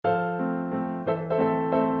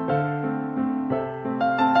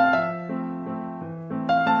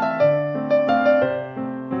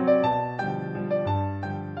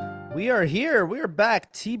We are here. We are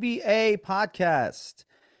back. TBA podcast.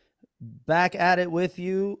 Back at it with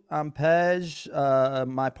you. I'm Pej.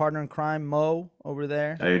 My partner in crime, Mo, over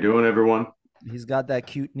there. How you doing, everyone? He's got that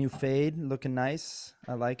cute new fade, looking nice.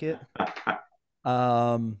 I like it.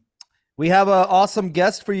 Um, we have an awesome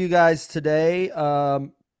guest for you guys today. Uh,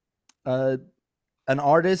 an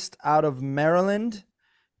artist out of Maryland,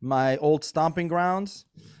 my old stomping grounds.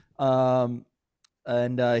 Um,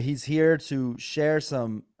 and he's here to share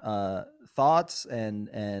some thoughts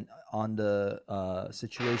and on the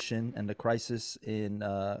situation and the crisis in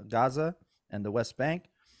Gaza and the West Bank,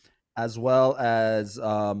 as well as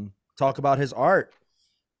talk about his art.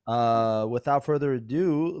 Without further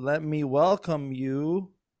ado, let me welcome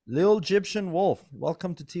you, Lil Gyptian Wolf.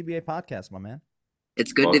 Welcome to TBA Podcast, my man.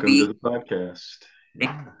 It's good to Welcome to be the podcast.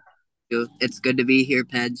 Thank Yeah. you. It's good to be here,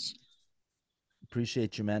 Pej.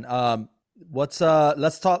 Appreciate you, man. What's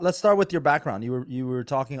let's start with your background. You were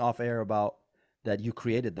talking off air about that you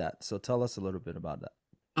created that. So tell us a little bit about that.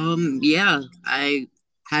 Yeah, I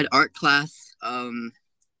had art class. And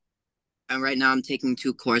right now I'm taking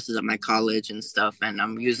two courses at my college and stuff, and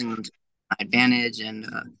I'm using them to my advantage. And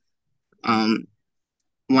um,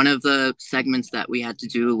 one of the segments that we had to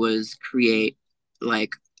do was create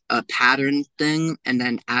like a pattern thing, and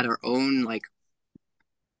then add our own like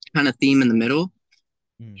kind of theme in the middle.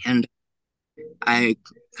 Mm. And I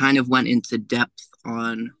kind of went into depth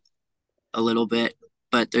on a little bit,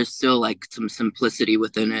 but there's still like some simplicity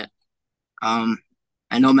within it. Um,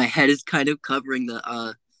 I know my head is kind of covering the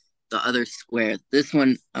other square. This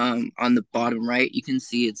one on the bottom right, you can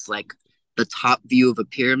see it's like the top view of a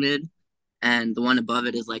pyramid, and the one above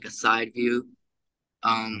it is like a side view.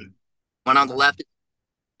 One on the Wow. left is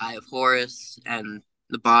the Eye of Horus, and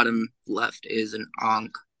the bottom left is an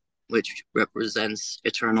Ankh, which represents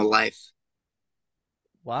eternal life.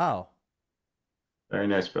 Wow. Very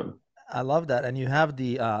nice, brother. I love that. And you have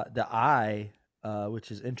the eye,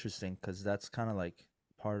 which is interesting because that's kind of like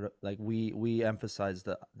part of like we emphasize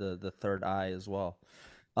the third eye as well.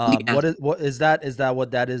 Yeah, What is that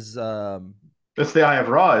what that is That's the Eye of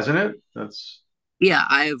Ra, isn't it? That's yeah,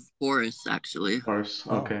 Eye of Horus actually. of course.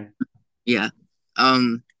 oh Okay. Yeah.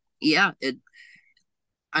 Um yeah, it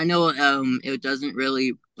I know it doesn't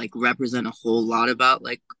really like represent a whole lot about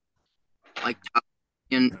like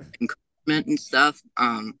Palestinian encouragement and stuff.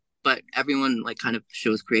 But everyone like kind of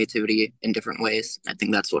shows creativity in different ways. I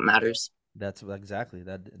think that's what matters. that's exactly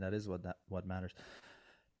that is what matters.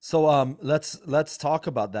 So let's talk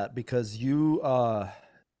about that because you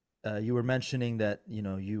were mentioning that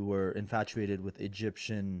you were infatuated with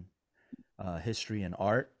Egyptian history and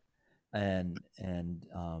art and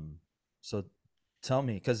so tell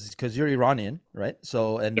me because you're Iranian, right?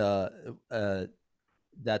 So and uh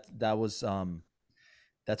that was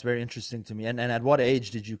that's very interesting to me. And at what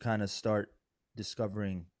age did you kind of start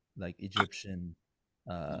discovering like Egyptian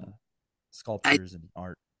uh I sculptures and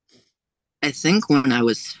art? I think when I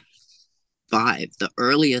was 5, the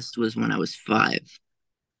earliest was when I was 5.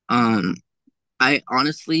 Um, I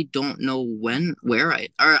honestly don't know where I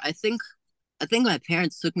think my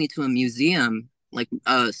parents took me to a museum like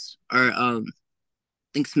or I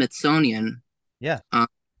think Smithsonian, Yeah. a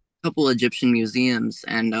couple Egyptian museums,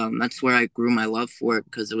 and that's where I grew my love for it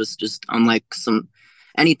because it was just unlike some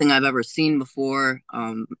anything I've ever seen before.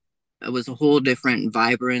 It was a whole different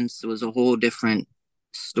vibrance. It was a whole different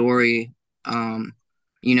story. Um,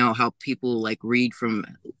 how people like read from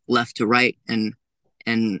left to right, and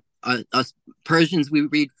us Persians we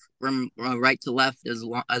read from right to left as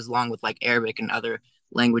long with like Arabic and other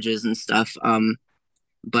languages and stuff.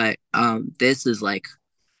 But this is like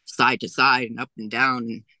side to side and up and down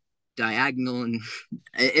and diagonal, and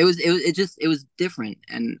it was different,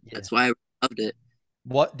 and Yeah. that's why I loved it.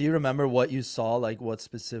 What do you remember what you saw, like what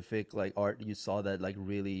specific like art you saw that like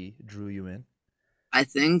really drew you in? I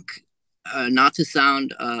think not to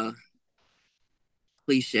sound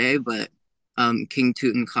cliche, but King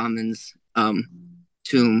Tutankhamun's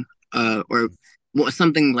tomb, or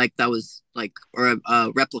something like that was like, or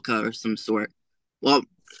a replica or some sort. Well,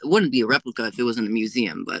 it wouldn't be a replica if it was in a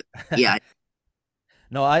museum, but yeah.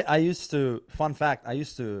 No, I used to, fun fact, I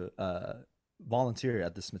used to volunteer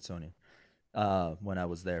at the Smithsonian when I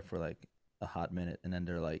was there for like a hot minute, and then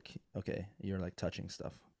they're like, okay, you're like touching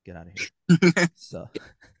stuff, get out of here. So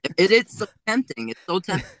It's so tempting. It's so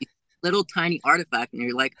tempting. Little tiny artifact, and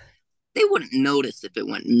you're like, they wouldn't notice if it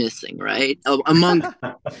went missing, right? Among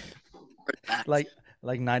artifacts. like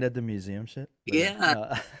like night at the museum shit. But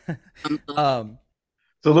yeah. Yeah. The Um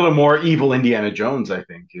It's a little more evil Indiana Jones, I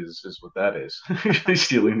think, is what that is.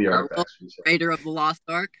 Stealing the World artifacts from yourself. Raider of the Lost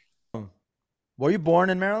Ark. were you born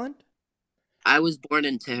in Maryland? I was born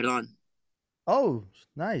in Tehran. Oh,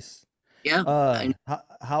 nice. Yeah, I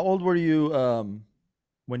How old were you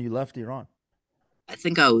when you left Iran? I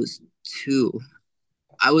think I was 2. Okay.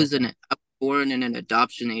 I was born in an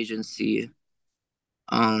adoption agency.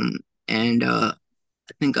 Um, and I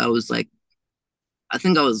think I was like I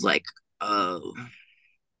think I was uh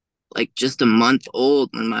like just a month old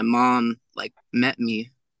when my mom like met me.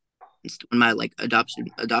 When my like adopted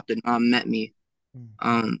mom met me. Mm.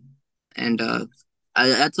 Um, and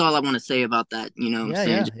that's all I want to say about that. You know what I'm Yeah,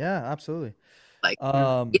 saying? yeah, Just, yeah, absolutely. like, yeah,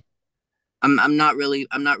 Um, I'm not really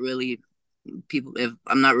people if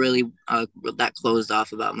I'm not really that closed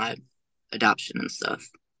off about my adoption and stuff.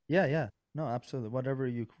 yeah, yeah. No, absolutely. Whatever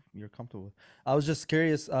you're comfortable with. I was just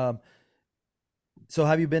curious. So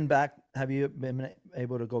have you been back? Have you been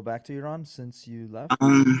able to go back to Iran since you left?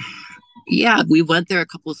 Um, yeah, we went there a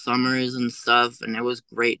couple summers and stuff, and it was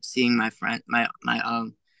great seeing my friends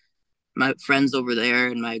over there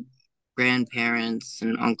and my grandparents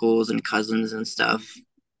and uncles and cousins and stuff.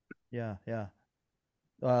 Yeah, yeah.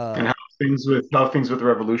 And Uh, how things with the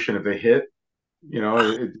revolution if they hit,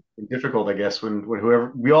 it's difficult, I guess, when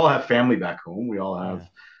whoever we all have family back home, we all have yeah.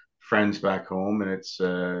 friends back home, and it's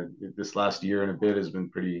this last year and a bit has been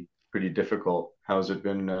pretty difficult. How's it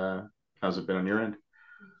been on your end?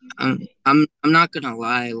 I'm not gonna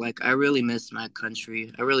lie, like I really miss my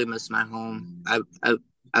country. I really miss my home.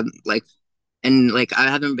 I'm like and like I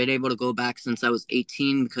haven't been able to go back since I was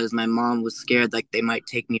 18 because my mom was scared like they might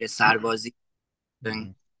take me to Sarbazi thing.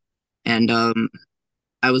 Hmm. And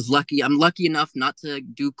I'm lucky enough not to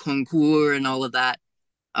do concours and all of that.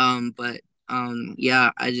 But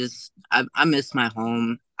yeah, I miss my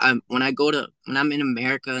home. When I'm in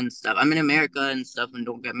America and stuff. I'm in America and stuff, and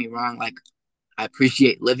don't get me wrong, like I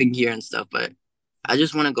appreciate living here and stuff, but I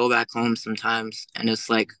just want to go back home sometimes. And it's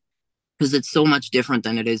like, because it's so much different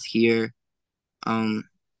than it is here. Um,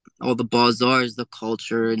 all the bazaars, the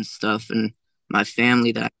culture and stuff, and my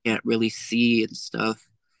family that I can't really see and stuff.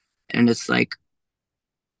 And it's like,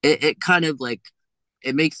 it kind of like,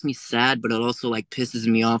 it makes me sad, but it also like pisses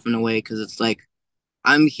me off in a way because it's like,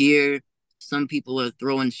 I'm here. Some people are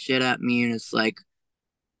throwing shit at me, and it's like,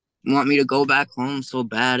 want me to go back home so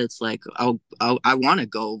bad. It's like, I want to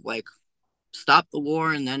go. Like, stop the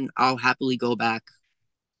war and then I'll happily go back.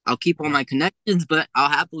 I'll keep all Yeah. my connections, but I'll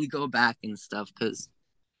happily go back and stuff because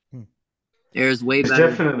Hmm. there's way There's better.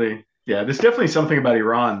 definitely yeah, there's definitely something about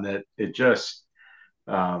Iran that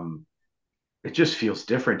um, it just feels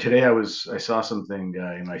different. Today I saw something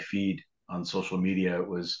in my feed on social media. It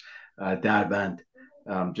was Darband,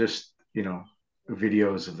 just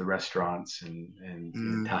videos of the restaurants and in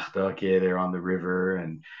Mm. Takhtaké they're on the river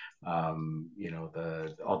and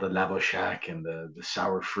the all the lavoshak and the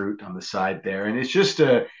sour fruit on the side there, and it's just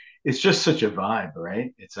such a vibe,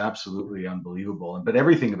 right? It's absolutely unbelievable. But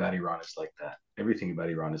everything about Iran is like that. Everything about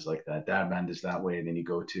Iran is like that. Darband is that way, and then you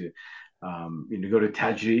go to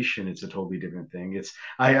Tajish and it's a totally different thing.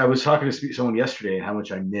 I was talking to someone yesterday how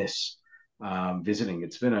much I miss visiting.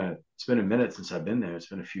 It's been a minute since I've been there. It's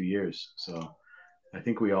been a few years, so I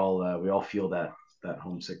think we all feel that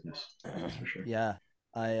homesickness. That's for sure. Yeah.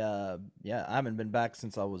 Yeah, I haven't been back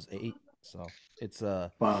since I was 8. So it's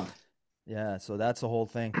Wow. yeah, so that's the whole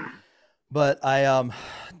thing. But I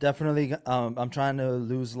definitely I'm trying to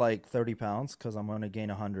lose like 30 pounds because I'm gonna gain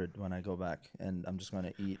 100 when I go back, and I'm just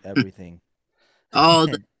gonna eat everything. Oh,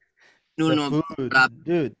 the And no, the no, food,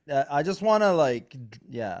 dude, I just wanna like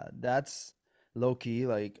yeah, that's low key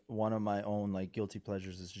like one of my own like guilty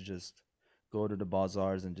pleasures is to just go to the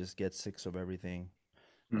bazaars and just get 6 of everything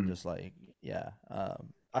and Mm. just like yeah.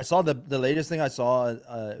 I saw the latest thing I saw.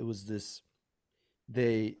 It was this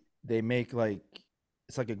they make like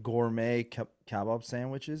it's like a gourmet kebab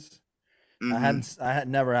sandwiches. mm-hmm. I had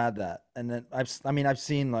never had that, and then I mean I've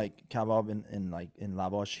seen like kebab in like in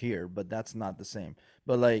lavash here, but that's not the same.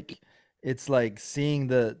 But like it's like seeing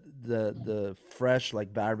the fresh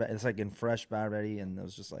like barbecue. It's like in fresh barbecue, and it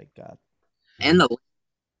was just like God. And the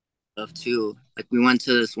stuff too. Like we went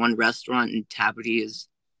to this one restaurant in Tabriz,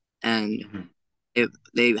 and Mhm.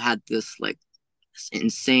 they had this like this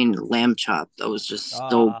insane lamb chop that was just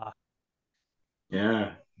so. Ah,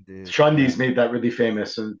 Yeah. dude, Shandi's yeah. made that really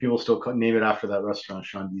famous, and people still name it after that restaurant,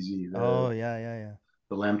 Shandizi. Oh yeah, yeah, yeah.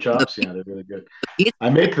 The lamb The, chops, yeah, they're really good. pizza. I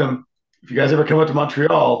make them. If you guys ever come up to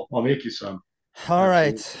Montreal, I'll make you some.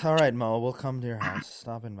 Absolutely. All right, Mo. We'll come to your house.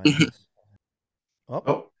 Stop inviting us. Oh,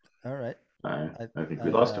 Oh, all right. I think we I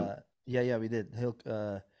lost him. yeah, yeah, we did. He'll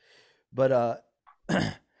but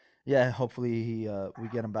yeah, hopefully he we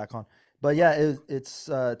get him back on. But yeah, it's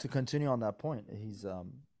to continue on that point.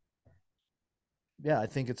 Yeah, I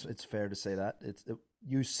think it's fair to say that.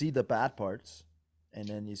 You see the bad parts, and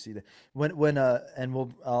then you see the when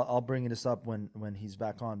and I'll bring this up when he's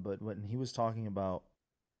back on. But when he was talking about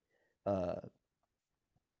uh,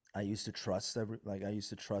 I used to trust I used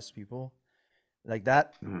to trust people like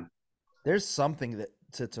that. Mhm. There's something that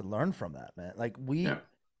to learn from that, man. Like Yeah.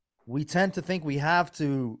 we tend to think we have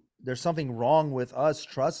to. There's something wrong with us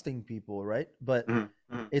trusting people, right? But Mhm.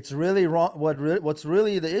 Mhm. it's really wrong. What's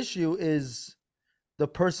really the issue is the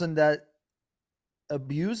person that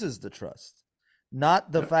abuses the trust,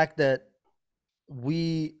 not the Yeah. fact that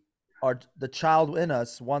we are the child in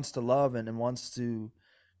us wants to love and wants to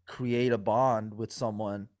create a bond with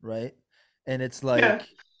someone, right? And it's Yeah. like,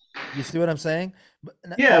 you see what I'm saying?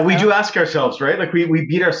 Yeah, we do ask ourselves, right? Like we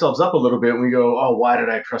beat ourselves up a little bit and we go, oh, why did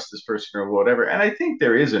I trust this person or whatever? And I think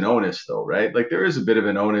there is an onus though, right? Like there is a bit of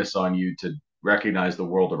an onus on you to recognize the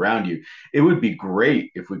world around you. It would be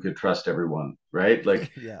great if we could trust everyone, right?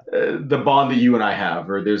 Like Yeah. the bond that you and I have,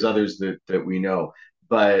 or there's others that we know.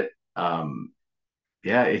 But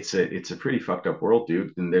yeah, it's a pretty fucked up world,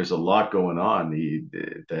 dude. And there's a lot going on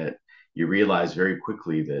that you realize very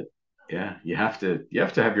quickly that yeah, you have to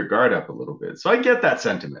have your guard up a little bit. So I get that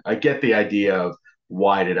sentiment. I get the idea of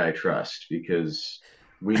why did I trust? Because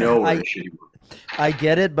we know we're in I a shitty world. I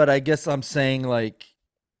get it, but I guess I'm saying like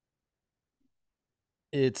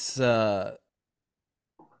it's uh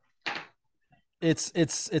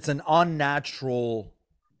it's an unnatural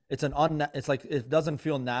it's like it doesn't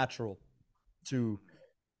feel natural to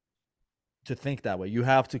think that way. You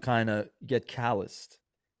have to kind of get calloused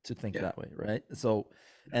to think Yeah, that way, right? So,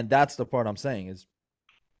 and that's the part I'm saying is,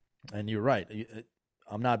 and you're right.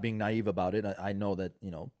 I'm not being naive about it. I know that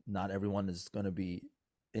not everyone is going to be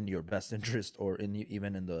in your best interest or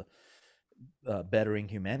even in the bettering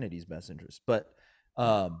humanity's best interest, but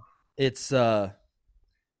um, it's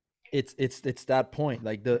it's that point,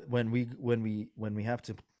 like the when we have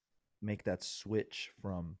to make that switch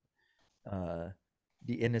from uh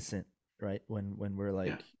the innocent, right? When we're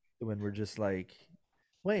yeah, like when we're just like,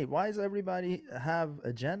 wait, why does everybody have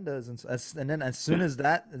agendas and then as soon as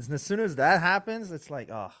that happens, it's like,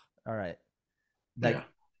 oh, all right, yeah. like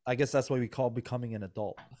I guess that's what we call becoming an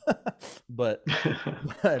adult. but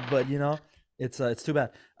but it's too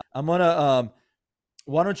bad. I'm gonna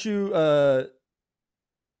why don't you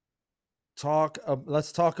talk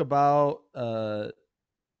let's talk about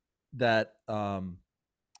that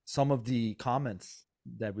some of the comments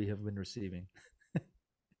that we have been receiving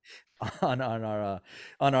on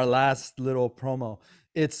our last little promo.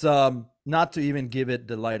 It's not to even give it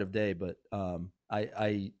the light of day, but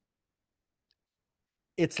I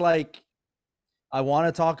it's like I want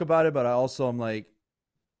to talk about it, but I also am like,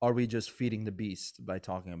 are we just feeding the beast by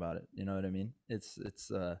talking about it? You know what I mean? It's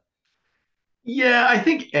Yeah, I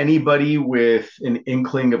think anybody with an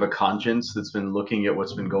inkling of a conscience that's been looking at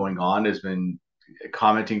what's been going on has been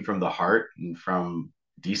commenting from the heart and from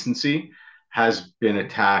decency has been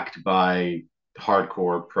attacked by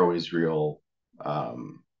hardcore pro-Israel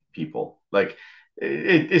people. Like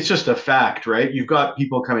it's just a fact, right? You've got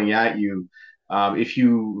people coming at you. If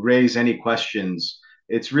you raise any questions,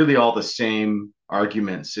 it's really all the same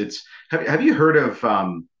arguments. It's have you heard of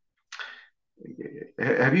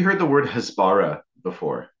have you heard the word Hasbara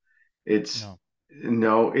before? It's no.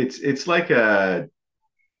 no, it's like a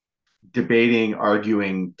debating,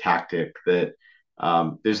 arguing tactic that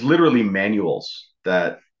there's literally manuals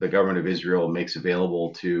that the government of Israel makes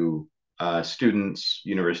available to students,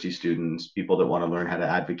 university students, people that want to learn how to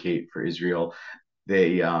advocate for Israel.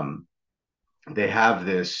 They they have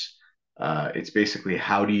this. It's basically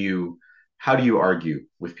how do you argue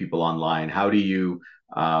with people online? How do you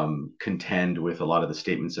contend with a lot of the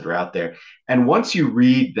statements that are out there? And once you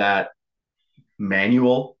read that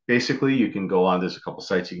manual, basically, you can go on. There's a couple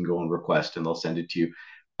sites you can go and request, and they'll send it to you.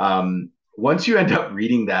 Once you end up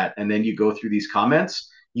reading that, and then you go through these comments,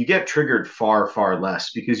 you get triggered far, far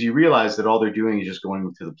less because you realize that all they're doing is just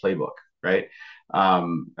going to the playbook, right?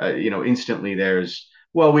 Instantly there's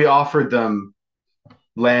well, we offered them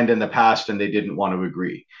land in the past and they didn't want to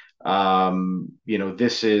agree.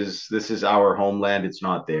 This is our homeland; it's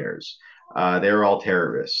not theirs. They're all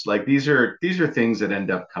terrorists. Like these are things that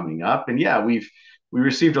end up coming up, and yeah, we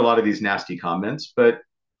received a lot of these nasty comments, but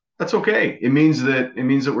that's okay. It means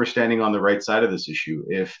that we're standing on the right side of this issue.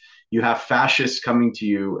 If you have fascists coming to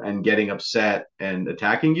you and getting upset and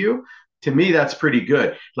attacking you, to me that's pretty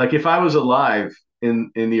good. Like if I was alive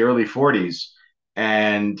in the early 40s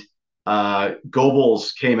and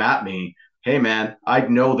Goebbels came at me, hey man,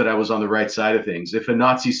 I'd know that I was on the right side of things. If a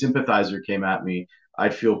Nazi sympathizer came at me,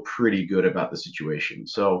 I'd feel pretty good about the situation.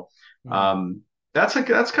 So Mhm. um, that's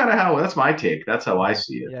kind of how that's my take. That's how I Yeah.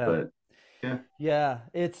 see it. Yeah. But yeah. Yeah.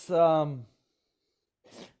 It's to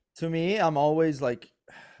me, I'm always like,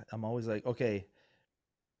 okay,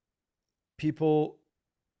 people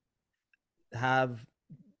have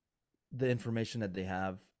the information that they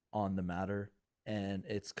have on the matter, and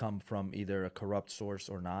it's come from either a corrupt source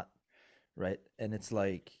or not, right? And it's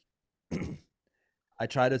like I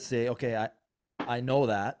try to say, okay, I know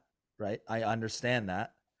that, right? I understand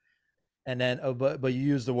that. And then but you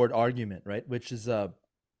use the word argument, right? Which is to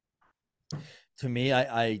me,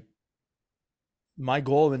 I my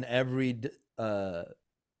goal in every uh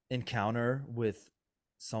encounter with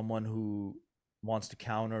someone who wants to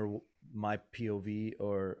counter my POV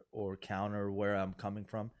or counter where I'm coming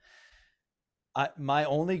from, my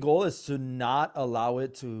only goal is to not allow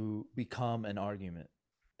it to become an argument.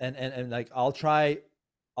 And like I'll try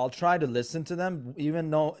to listen to them, even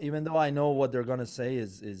though I know what they're gonna say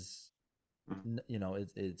is it's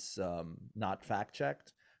not fact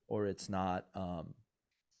checked, or it's not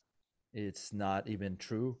even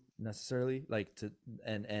true necessarily, like to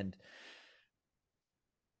and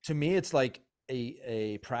to me it's like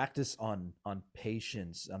a practice on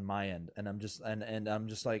patience on my end, and I'm just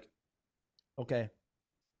like, okay,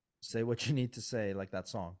 say what you need to say, like that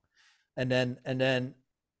song. And then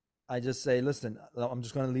I just say, listen, I'm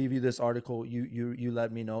just going to leave you this article. You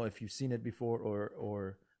let me know if you've seen it before,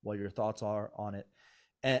 or what your thoughts are on it.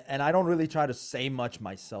 And I don't really try to say much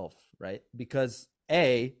myself, right? Because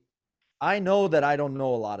I know that I don't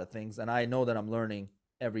know a lot of things, and I know that I'm learning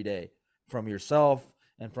every day from yourself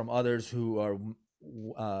and from others who are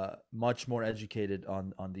much more educated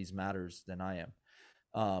on these matters than I am.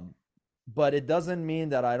 Um, but it doesn't mean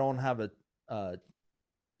that I don't have a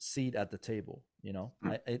seat at the table.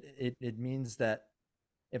 It means that,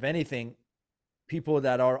 if anything, people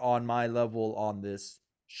that are on my level on this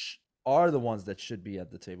are the ones that should be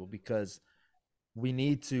at the table, because we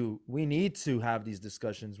need to have these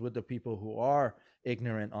discussions with the people who are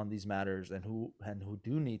ignorant on these matters, and who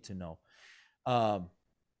do need to know. um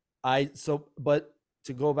but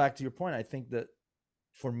to go back to your point, I think that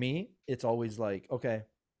for me it's always like, okay,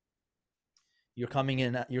 you're coming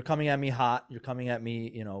at me hot, you're coming at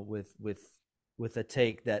me, with a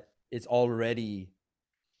take that is already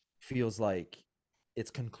feels like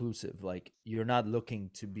it's conclusive, like you're not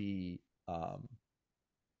looking to be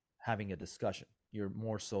having a discussion. You're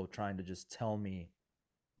more so trying to just tell me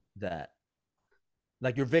that,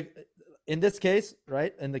 like, in this case,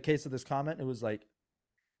 right, in the case of this comment, it was like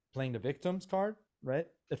playing the victim's card, right?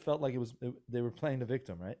 It felt like they were playing the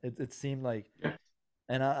victim, right? It seemed like. Yeah.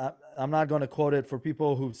 And I'm not going to quote it. For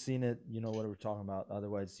people who've seen it, you know what we're talking about.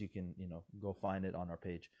 Otherwise, you can, go find it on our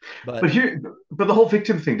page. But But here, but the whole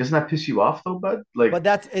victim thing, doesn't that piss you off though, bud? Like, but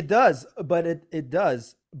that's it does. But it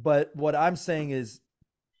does. But what I'm saying is,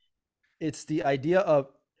 it's the idea of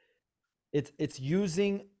it's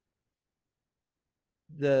using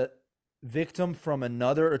the victim from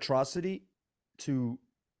another atrocity to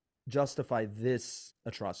justify this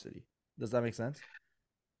atrocity. Does that make sense?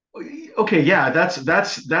 okay, yeah,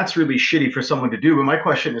 that's really shitty for someone to do. But my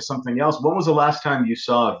question is something else. When was the last time you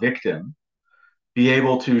saw a victim be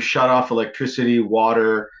able to shut off electricity,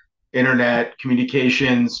 water, internet,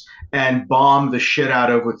 communications, and bomb the shit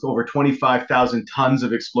out of with over 25,000 tons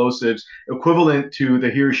of explosives, equivalent to the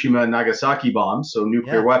Hiroshima and Nagasaki bombs, so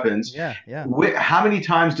nuclear Yeah. weapons? Yeah. Yeah. How many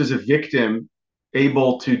times does a victim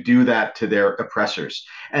able to do that to their oppressors?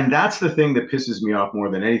 And that's the thing that pisses me off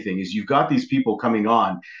more than anything, is you've got these people coming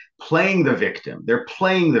on playing the victim. They're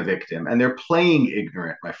playing the victim, and they're playing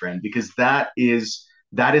ignorant, my friend, because that is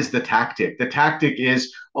the tactic. The tactic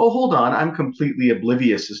is, oh, hold on, I'm completely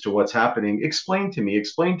oblivious as to what's happening. Explain to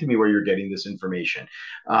me where you're getting this information.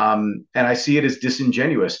 And I see it as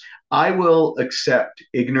disingenuous. I will accept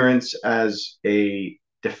ignorance as a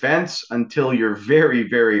defense until your very,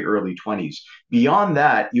 very early 20s. Beyond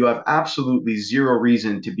that, you have absolutely zero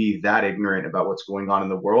reason to be that ignorant about what's going on in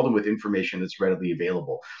the world and with information that's readily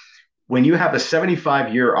available. When you have a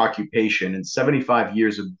 75-year occupation and 75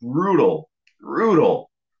 years of brutal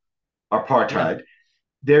Yeah. apartheid,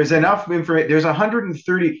 there's enough information. There's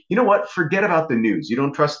 130. You know what? Forget about the news. You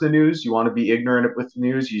don't trust the news. You want to be ignorant with the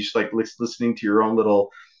news. You just like listening to your own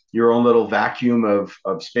little vacuum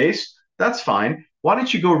of space. That's fine. Why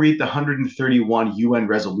don't you go read the 131 UN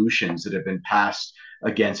resolutions that have been passed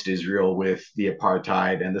against Israel with the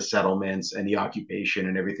apartheid and the settlements and the occupation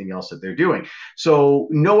and everything else that they're doing? So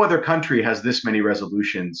no other country has this many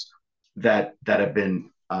resolutions that have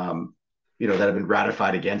been that have been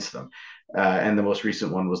ratified against them, and the most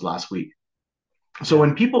recent one was last week. So Yeah.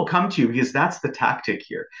 when people come to you, because that's the tactic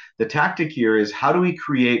here, the tactic here is, how do we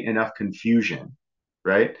create enough confusion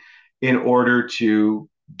right? In order to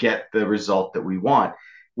get the result that we want.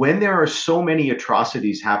 When there are so many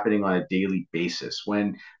atrocities happening on a daily basis,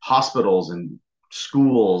 when hospitals and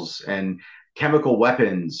schools and chemical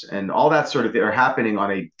weapons and all that sort of thing are happening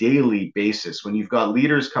on a daily basis, when you've got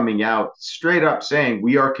leaders coming out straight up saying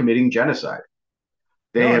we are committing genocide,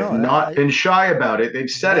 they No, have no, not been shy about it. They've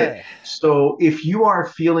said it. yeah, So if you are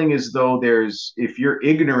feeling as though if you're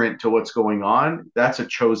ignorant to what's going on, that's a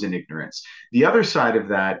chosen ignorance. The other side of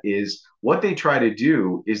that is what they try to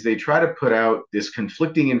do is they try to put out this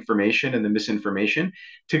conflicting information and the misinformation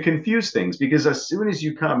to confuse things. Because as soon as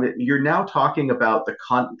you come, you're now talking about the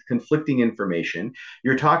conflicting information.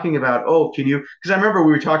 You're talking about, oh, can you? Because I remember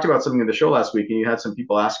we talked about something in the show last week and you had some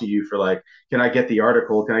people asking you for like, can I get the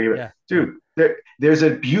article? Can I give it? yeah, yeah. Dude, there's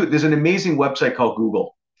an amazing website called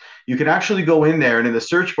Google. You can actually go in there and in the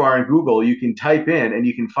search bar in Google, you can type in and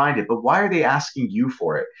you can find it. But why are they asking you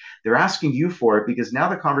for it? They're asking you for it because now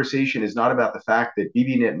the conversation is not about the fact that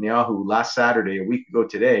Bibi Netanyahu last Saturday, a week ago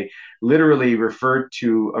today, literally referred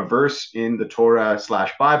to a verse in the Torah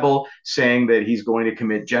slash Bible saying that he's going to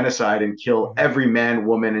commit genocide and kill Mm-hmm. every man,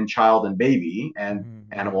 woman, and child and baby and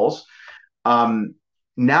Mm-hmm. Mm-hmm. animals. Um,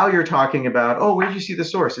 Now you're talking about, oh, where did you see the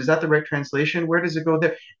source? Is that the right translation? Where does it go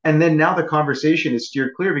there? And then now the conversation is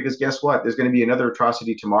steered clear because guess what? There's going to be another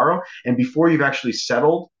atrocity tomorrow. And before you've actually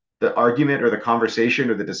settled the argument or the conversation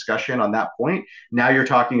or the discussion on that point, now you're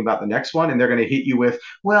talking about the next one and they're going to hit you with,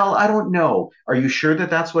 well, I don't know. Are you sure that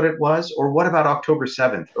that's what it was? Or what about October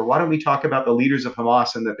 7th? Or why don't we talk about the leaders of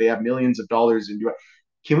Hamas and that they have millions of dollars in US?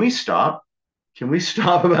 Can we stop? Can we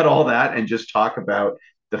stop about all that and just talk about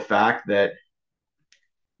the fact that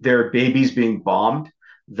there are babies being bombed,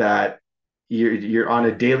 that you're on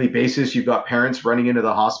a Yeah, daily basis. You've got parents running into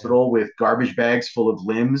the yeah. hospital with garbage bags full of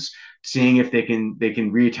limbs, seeing if they can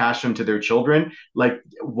reattach them to their children. Like,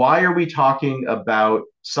 why are we talking about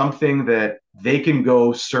something that they can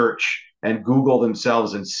go search and Google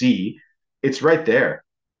themselves and see? It's right there,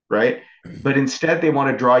 right? But instead, they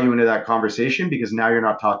want to draw you into that conversation because now you're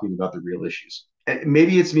not talking about the real issues.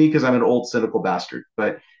 Maybe it's me because I'm an old cynical bastard,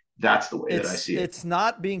 but that's the way that I see it. It's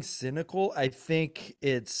not being cynical. I think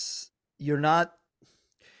it's you're not.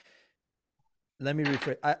 Let me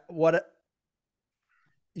rephrase. What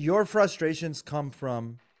your frustrations come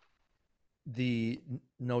from the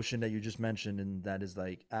notion that you just mentioned, and that is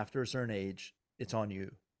like after a certain age, it's on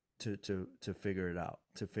you to figure it out,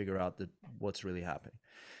 to figure out what's really happening.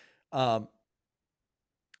 Um,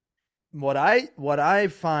 what I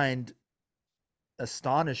find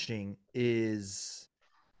astonishing is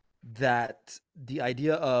that the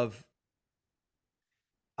idea of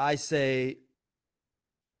I say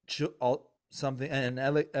something, and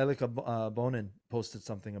Elika Bonin posted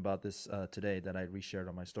something about this today that I reshared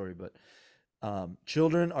on my story. But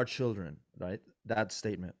children are children, right? That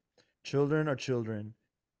statement. Children are children.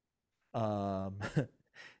 Um,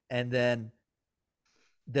 and then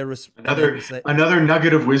and then Another you say, another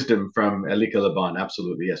nugget of wisdom from Elika Laban.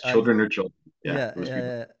 Absolutely, yes. uh, Children are children. Yeah, yeah, it was yeah,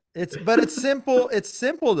 beautiful. yeah. But it's simple. It's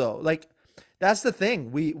simple though. Like that's the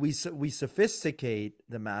thing. We sophisticate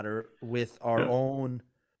the matter with our Yeah, own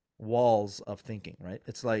walls of thinking, right?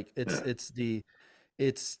 It's like yeah.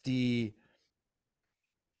 it's the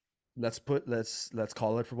let's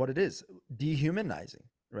call it for what it is, dehumanizing,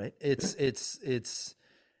 right? It's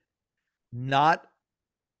not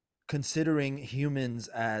considering humans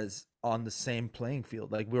as on the same playing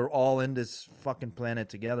field. Like we're all in this fucking planet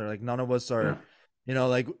together. Like none of us Yeah. are,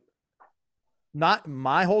 like not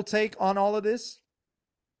my whole take on all of this,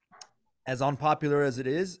 as unpopular as it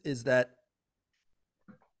is that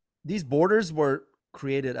these borders were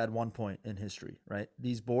created at one point in history, right?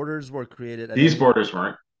 These borders were created, and These then borders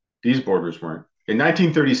weren't. These borders weren't. In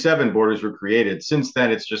 1937, borders were created. Since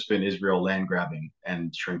then, it's just been Israel land grabbing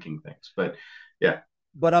and shrinking things. But yeah,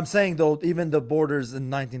 but I'm saying though, even the borders in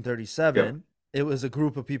yep, 1937, it was a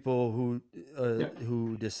group of people yep.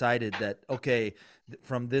 who decided that okay,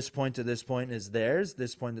 from this point to this point is theirs,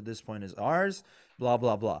 this point to this point is ours, blah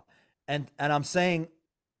blah blah, and I'm saying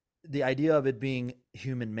the idea of it being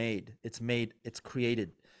human made, it's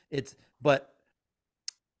created, but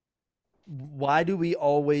why do we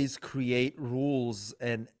always create rules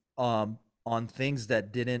and on things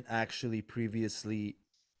that didn't actually previously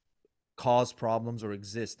cause problems or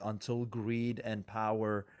exist until greed and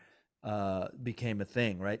power became a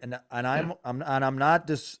thing, right? And Yeah.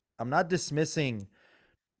 I'm not dismissing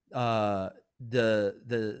uh,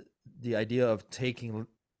 the idea of taking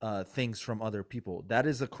things from other people. That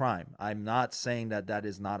is a crime. I'm not saying that that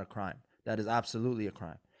is not a crime. That is absolutely a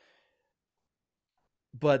crime.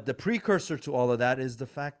 But the precursor to all of that is the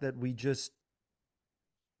fact that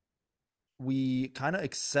we kind of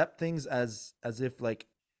accept things as if like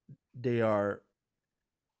they are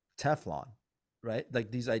Teflon, right?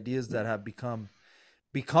 Like these ideas that have become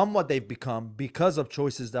what they've become because of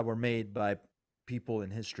choices that were made by people in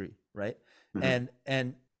history, right? Mm-hmm.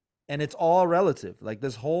 And it's all relative. Like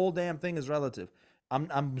this whole damn thing is relative.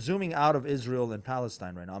 I'm zooming out of Israel and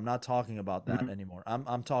Palestine right now. I'm not talking about that Mm-hmm. anymore.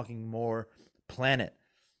 I'm talking more planet.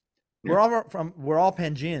 Yeah. We're all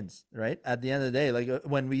Pangeans, right? At the end of the day, like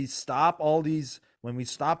when we stop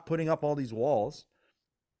putting up all these walls,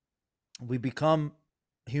 we become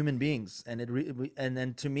human beings, and and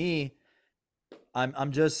then to me,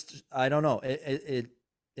 I'm just, I don't know, it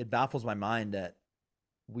baffles my mind that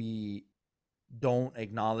we don't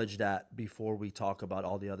acknowledge that before we talk about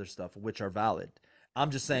all the other stuff, which are valid. I'm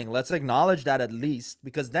just saying, let's acknowledge that at least,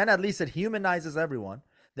 because then at least it humanizes everyone.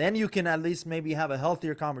 Then you can at least maybe have a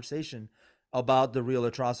healthier conversation about the real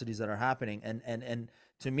atrocities that are happening. And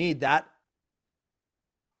to me, that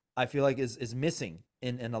I feel like is missing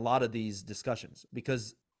in a lot of these discussions,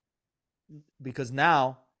 because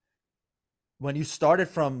now when you started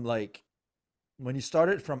from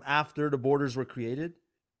after the borders were created,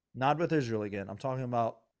 not with Israel again, I'm talking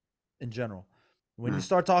about in general. When you Mm-hmm.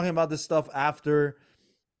 start talking about this stuff after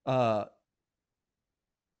uh,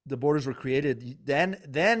 the borders were created,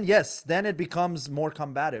 then yes, then it becomes more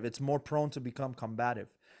combative. It's more prone to become combative,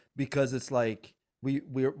 because it's like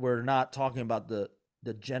we're not talking about the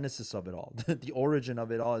genesis of it all. The origin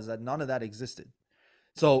of it all is that none of that existed.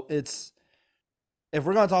 So it's, if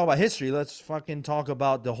we're gonna talk about history, let's fucking talk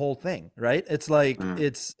about the whole thing, right? It's like Mm-hmm.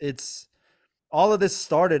 it's all of this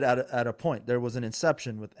started at a point. There was an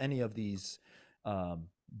inception with any of these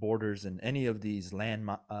borders and any of these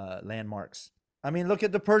landmarks. I mean, look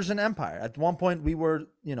at the Persian Empire. At one point, we were,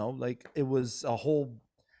 like it was a whole,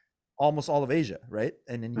 almost all of Asia, right?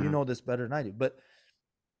 And then you Mm-hmm. know this better than I do.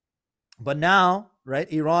 But now, right?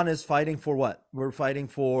 Iran is fighting for what? We're fighting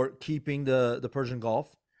for keeping the Persian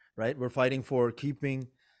Gulf, right? We're fighting for keeping,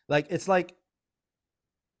 like, it's like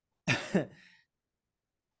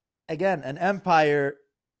again, an empire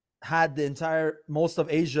had the entire most of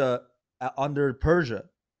Asia under Persia,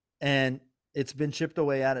 and it's been chipped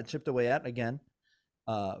away at again,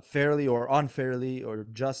 fairly or unfairly, or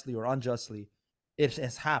justly or unjustly. It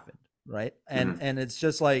has happened, right? And Mm-hmm. and it's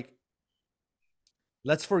just like,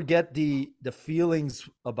 let's forget the feelings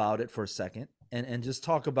about it for a second, and just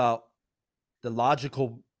talk about the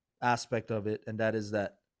logical aspect of it, and that is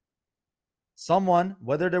that someone,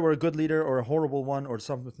 whether they were a good leader or a horrible one or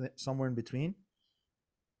somewhere in between,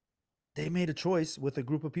 they made a choice with a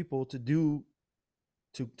group of people to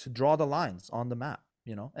draw the lines on the map,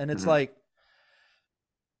 and it's Mm-hmm. like,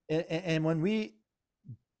 and when we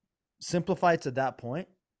simplify it to that point,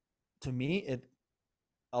 to me it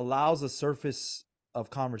allows a surface of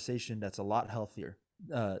conversation that's a lot healthier,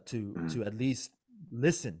 Mm-hmm. to at least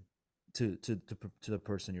listen to the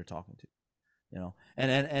person you're talking to,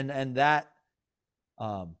 and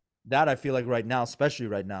um that I feel like right now, especially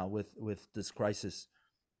right now with this crisis,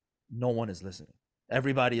 no one is listening.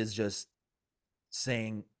 Everybody is just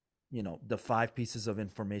saying, the five pieces of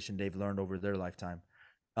information they've learned over their lifetime,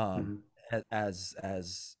 um Mm-hmm.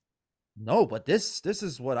 as no, but this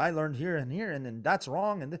is what I learned here and here, and then that's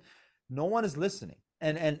wrong, and no one is listening,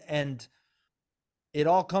 and it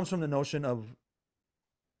all comes from the notion of,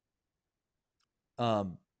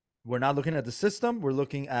 um we're not looking at the system, we're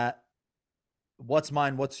looking at what's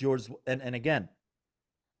mine, what's yours, and again,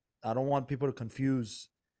 I don't want people to confuse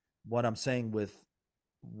what I'm saying with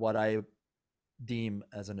what I deem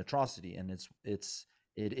as an atrocity, and it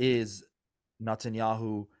is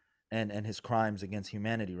Netanyahu and his crimes against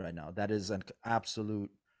humanity right now. That is an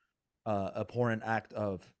absolute abhorrent act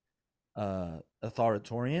of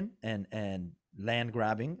authoritarian and land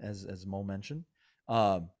grabbing, as Mo mentioned.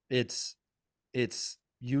 It's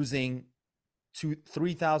using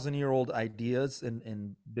 3,000-year-old ideas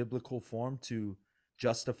in biblical form to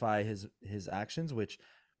justify his actions, which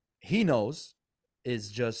he knows is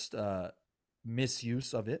just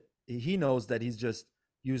misuse of it. He knows that he's just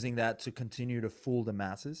using that to continue to fool the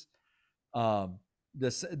masses. Um,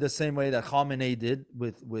 the same way that Khamenei did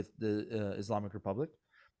with the Islamic Republic.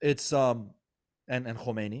 It's and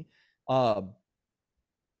Khomeini. Um,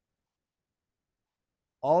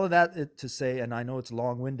 all of that to say, and I know it's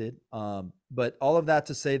long winded, but all of that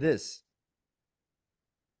to say this: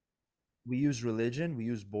 we use religion, we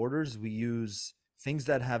use borders, we use things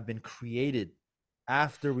that have been created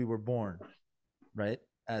after we were born, right?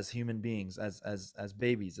 As human beings, as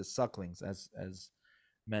babies, as sucklings, as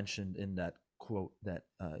mentioned in that quote that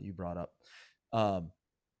you brought up, um,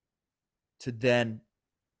 to then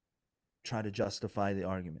try to justify the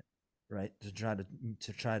argument. right? To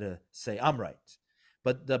try to say I'm right.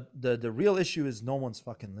 But the real issue is no one's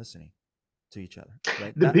fucking listening to each other,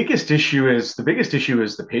 right? The biggest issue is the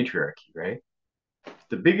patriarchy, right?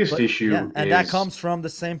 The biggest But yeah, issue and that is comes from the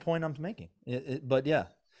same point I'm making. But yeah,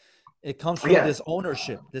 it comes from yeah, this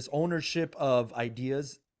ownership of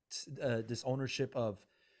ideas, this ownership of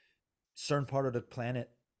certain part of the planet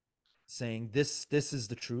saying this is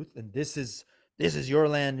the truth and this is your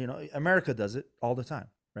land. You know, America does it all the time,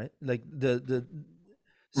 right? Like the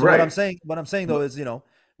so right. what I'm saying though is, you know,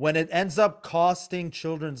 when it ends up costing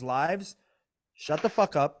children's lives, shut the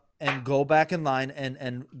fuck up and go back in line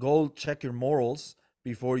and go check your morals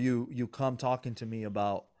before you come talking to me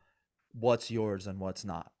about what's yours and what's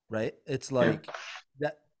not, right? It's Yeah, like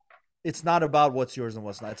that. It's not about what's yours and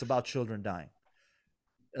what's not. It's about children dying.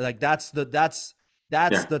 Like that's yeah.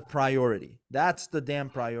 the priority. That's the damn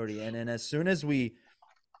priority. And as soon as we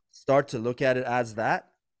start to look at it as that,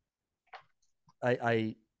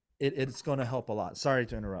 I it's going to help a lot. Sorry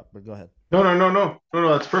to interrupt, but go ahead. No, no, no, no, no,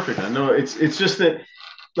 no. That's perfect. I know it's just that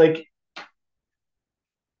like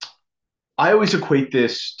I always equate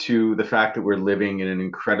this to the fact that we're living in an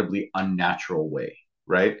incredibly unnatural way,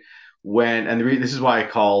 right? This is why I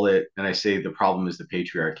call it, and I say the problem is the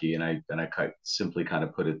patriarchy, and I simply kind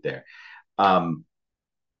of put it there. Um,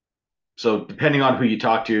 so depending on who you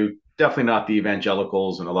talk to, definitely not the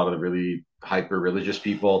evangelicals and a lot of the really hyper religious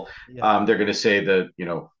people. Yeah. They're going to say that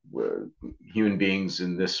human beings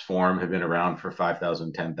in this form have been around for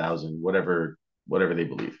 5,000, 10,000, whatever they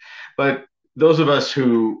believe. But those of us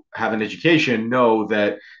who have an education know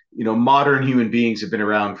that modern human beings have been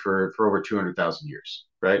around for over 200,000 years,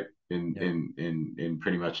 right? In, Yeah. in in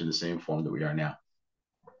pretty much in the same form that we are now.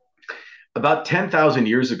 About 10,000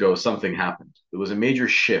 years ago, something happened. There was a major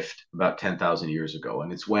shift about 10,000 years ago.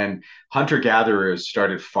 And it's when hunter gatherers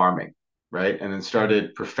started farming, right? And then Mm-hmm.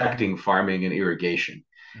 started perfecting farming and irrigation.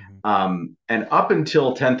 Mm-hmm. And up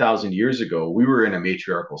until 10,000 years ago, we were in a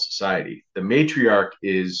matriarchal society. The matriarch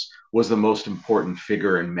was the most important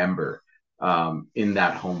figure and member in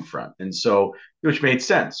that home front. And so, which made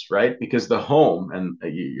sense, right? Because the home and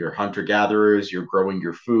you're hunter gatherers, you're growing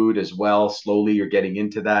your food as well. Slowly, you're getting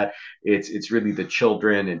into that. It's really the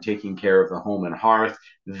children and taking care of the home and hearth.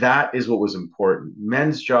 That is what was important.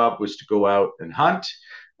 Men's job was to go out and hunt,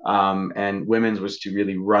 and women's was to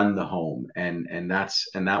really run the home, and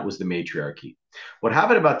that was the matriarchy. What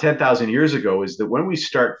happened about 10,000 years ago is that when we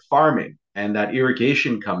start farming and that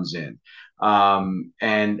irrigation comes in,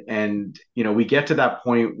 and we get to that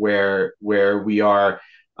point where we are,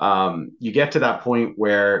 you get to that point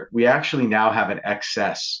where we actually now have an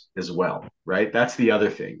excess as well, right? That's the other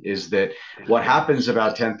thing, is that what happens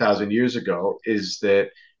about 10,000 years ago is that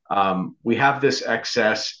we have this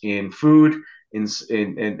excess in food. And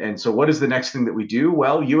so what is the next thing that we do?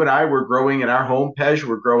 Well, you and I were growing in our home, Pej,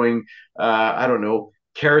 we're growing, I don't know,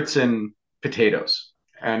 carrots and potatoes,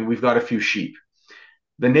 and we've got a few sheep.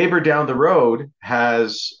 The neighbor down the road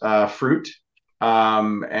has fruit,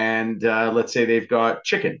 and let's say they've got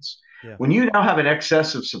chickens. Yeah. When you now have an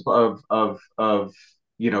excess of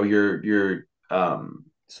your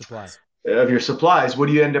Supply. of your supplies, what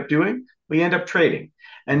do you end up doing? Well, you end up trading.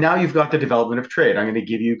 And Yeah. now you've got the development of trade. I'm going to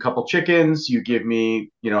give you a couple chickens, you give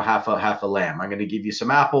me, half a lamb. I'm going to give you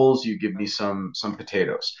some apples, you give me some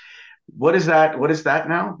potatoes. What is that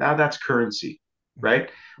now? Now that's currency, Mm-hmm. right?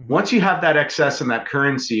 Mm-hmm. Once you have that excess in that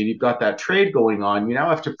currency and you've got that trade going on, you now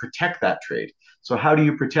have to protect that trade. So how do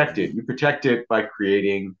you protect it? You protect it by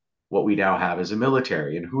creating what we now have as a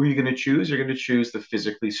military. And who are you going to choose? You're going to choose the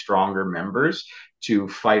physically stronger members to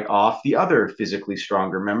fight off the other physically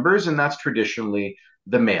stronger members. And that's traditionally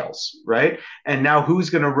the males, right? And now who's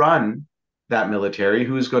going to run that military?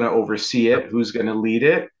 Who's going to oversee it? Who's going to lead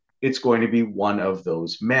it? It's going to be one of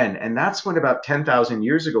those men. And that's when about 10,000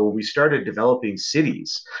 years ago, when we started developing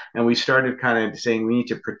cities and we started kind of saying we need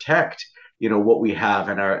to protect, what we have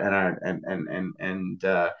and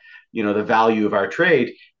the value of our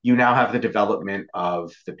trade. You now have the development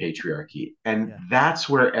of the patriarchy. And Yeah. that's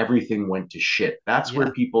where everything went to shit. That's where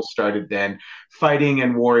Yeah. people started then fighting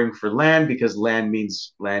and warring for land, because land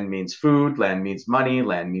means food, land means money,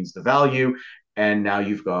 land means the value. And now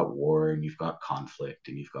you've got war and you've got conflict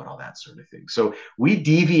and you've got all that sort of thing. So we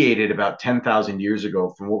deviated about 10,000 years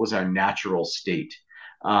ago from what was our natural state.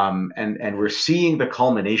 And Yeah. we're seeing the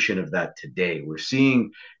culmination of that today. We're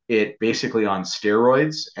seeing it basically on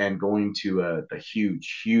steroids and going to a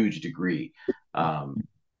huge, huge degree.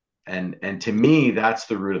 And to me, that's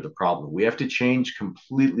the root of the problem. We have to change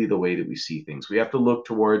completely the way that we see things. We have to look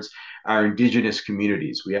towards our indigenous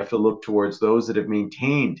communities. We have to look towards those that have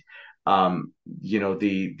maintained you know,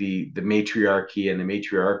 the matriarchy and the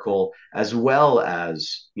matriarchal, as well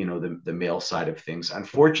as, you know, the male side of things.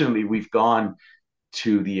 Unfortunately, we've gone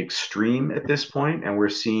to the extreme at this point, and we're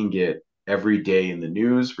seeing it every day in the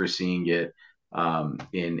news. We're seeing it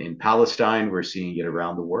in Palestine. We're seeing it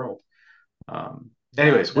around the world. Yeah,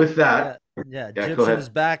 Anyways, with that, yeah, yeah. yeah, go Egyptian is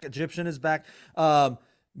ahead. back. Egyptian is back.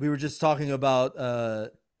 We were just talking about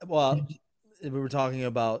well, we were talking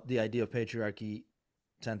about the idea of patriarchy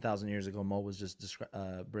 10,000 years ago. Mo was just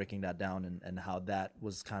breaking that down, and how that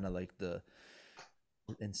was kind of like the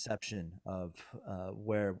inception of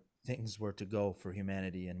where things were to go for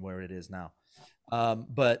humanity and where it is now.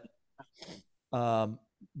 But um,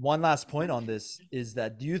 one last point on this is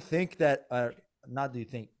that, do you think that not do you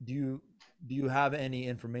think do you have any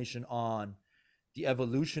information on the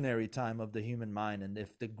evolutionary time of the human mind, and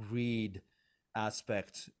if the greed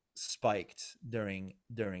aspect spiked during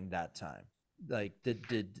that time? Like,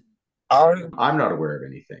 did Um, I'm not aware of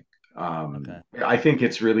anything. okay. I think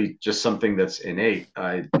it's really just something that's innate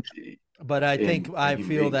But I think in I human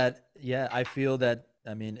feel beings. that, yeah, I feel that,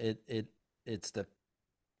 I mean, it's the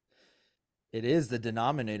it is the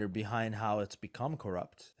denominator behind how it's become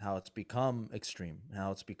corrupt, how it's become extreme,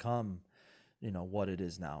 how it's become, what it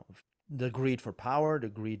is now. The greed for power, the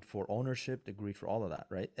greed for ownership, the greed for all of that,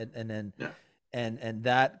 right? And then Yeah. and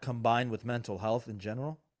that combined with mental health in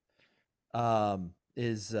general,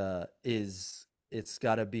 is it's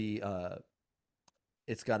got to be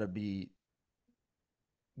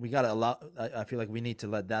we got to allow. I feel like we need to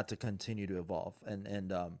let that to continue to evolve,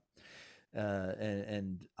 and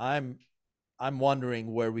I'm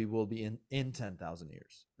wondering where we will be in 10,000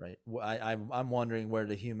 years, right? I'm wondering where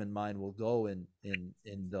the human mind will go in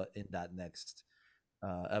that next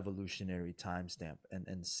evolutionary timestamp,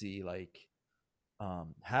 and see, like,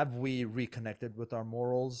 have we reconnected with our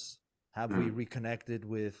morals? Have we Mm. reconnected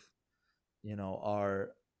with,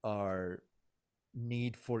 our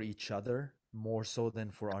need for each other more so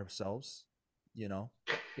than for ourselves? You know,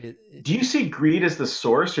 it Do you see greed as the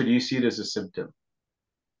source, or do you see it as a symptom?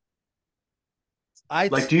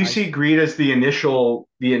 Like, do you I see greed as the initial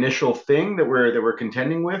thing that we're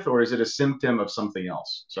contending with, or is it a symptom of something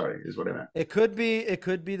else? Sorry, is what I meant. it could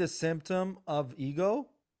be the symptom of ego.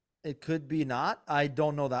 It could be not. I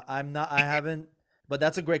don't know that. I haven't. But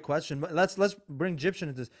that's a great question. But let's bring Gyptian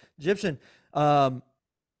into this. Gyptian, um,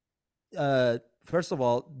 first of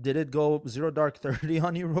all, did it go 0 dark 30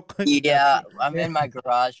 on you real quick? That's yeah, I'm yeah. in my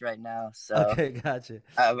garage right now, so Okay, gotcha,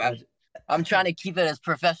 I'm gotcha. I'm trying to keep it as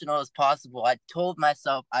professional as possible. I told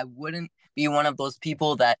myself I wouldn't be one of those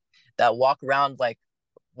people that walk around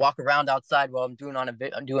outside while I'm doing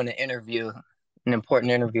an interview, an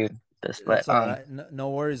important interview. This, but That's all right. No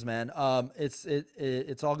worries, man.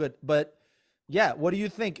 It's all good. But yeah, what do you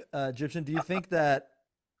think, Egyptian? Do you think that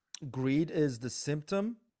greed is the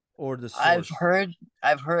symptom or the I've source? heard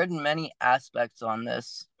I've heard many aspects on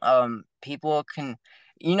this. People can,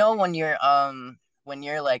 when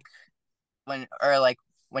you're like when or like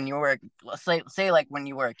when you were, let's say like when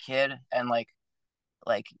you were a kid, and like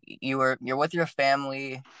you're with your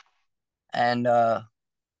family, and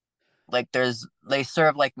like they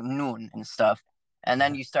serve like noon and stuff, and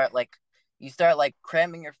then Yeah. you start like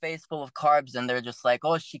cramming your face full of carbs, and they're just like,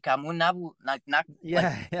 oh, shikamu nabu,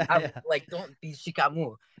 Yeah, yeah, yeah, like don't be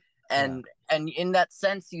shikamu. yeah. And in that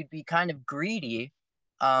sense you'd be kind of greedy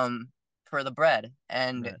um for the bread.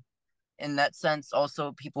 And Right. in that sense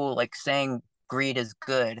also people like saying greed is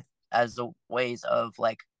good as a ways of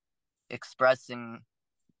like expressing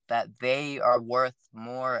that they are worth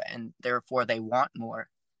more and therefore they want more,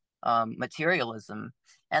 materialism.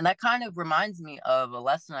 And that kind of reminds me of a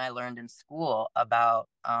lesson I learned in school about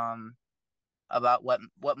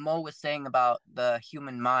what Mo was saying about the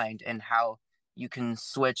human mind and how you can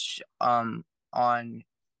switch on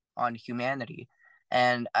humanity.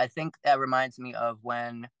 And I think that reminds me of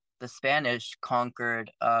when the Spanish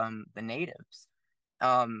conquered the natives.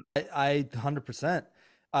 Um, I 100%.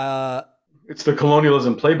 Uh, It's the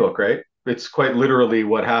colonialism playbook, right? It's quite literally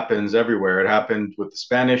what happens everywhere. It happened with the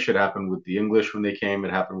Spanish, it happened with the English when they came,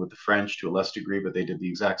 it happened with the French to a less degree, but they did the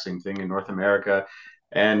exact same thing in North America.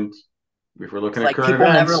 And if we're it's looking at like current people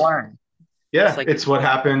never events, learn. It's yeah, like it's what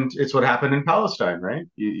happened. It's what happened in Palestine, right?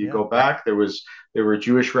 You yeah. go back. There were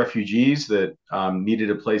Jewish refugees that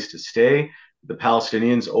needed a place to stay. The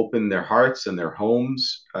Palestinians opened their hearts and their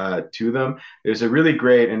homes to them. There's a really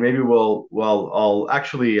great, and maybe I'll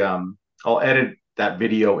actually I'll edit that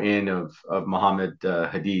video in of Mohammed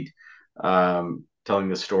Hadid telling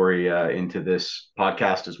the story into this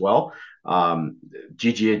podcast as well.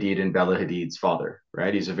 Gigi Hadid and Bella Hadid's father,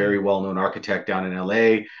 right? He's a very Mm. well known architect down in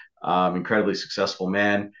LA, incredibly successful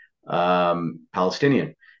man.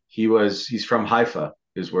 Palestinian. He's from Haifa,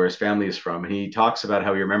 is where his family is from, and he talks about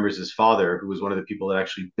how he remembers his father, who was one of the people that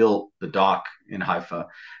actually built the dock in Haifa.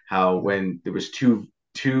 How when there was two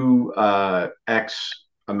ex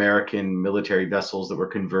American military vessels that were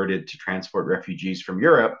converted to transport refugees from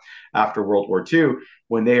Europe after World War II,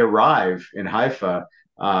 when they arrive in Haifa,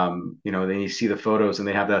 then you see the photos and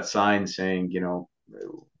they have that sign saying,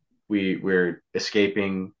 we're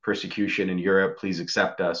escaping persecution in Europe. Please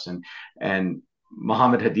accept us. And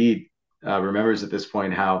Muhammad Hadid remembers at this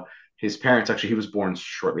point how his parents, actually he was born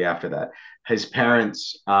shortly after that. His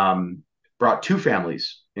parents brought two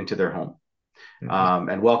families into their home,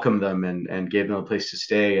 and welcomed them and gave them a place to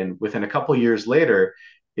stay. And within a couple of years later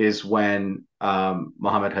is when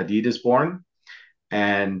Muhammad Hadid is born.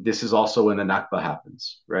 And this is also when the Nakba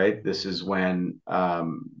happens, right? This is when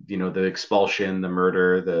the expulsion, the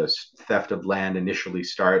murder, the theft of land initially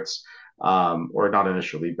starts, or not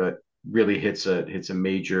initially, but really hits a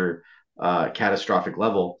major catastrophic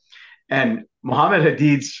level. And Bella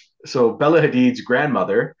Hadid's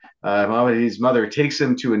grandmother, Muhammad Hadid's mother, takes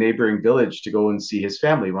him to a neighboring village to go and see his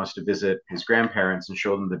family. He wants to visit his grandparents and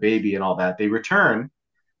show them the baby and all that. They return,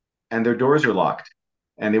 and their doors are locked,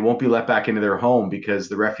 and they won't be let back into their home because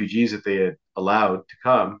the refugees that they had allowed to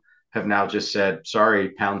come have now just said,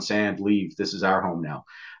 sorry, pound sand, leave. This is our home now.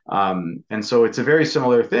 And so it's a very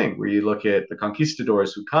similar thing where you look at the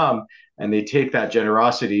conquistadors who come and they take that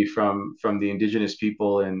generosity from the indigenous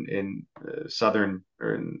people in southern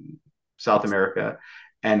or in South America,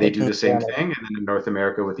 and they They do can the same thing, and then in North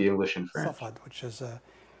America with the English and French. Safad, which is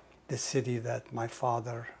the city that my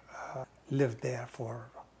father lived there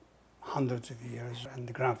for hundreds of years, and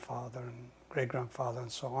the grandfather and great grandfather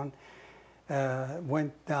and so on,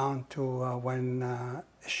 went down to when a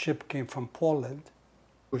ship came from Poland,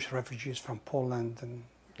 Jewish refugees from Poland and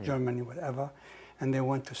Germany, whatever, and they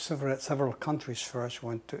went to several countries first,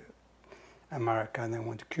 went to America, and then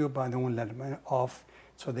went to Cuba, and they wouldn't let them off,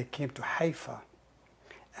 so they came to Haifa.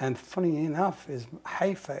 And funny enough,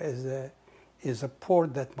 Haifa is a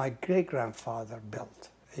port that my great grandfather built,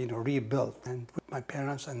 rebuilt. And my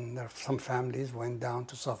parents and some families went down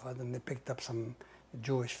to Safad, and they picked up some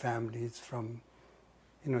Jewish families from,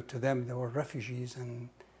 to them they were refugees,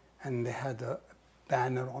 and they had a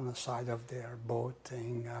banner on the side of their boat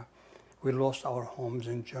saying, we lost our homes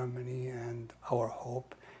in Germany and our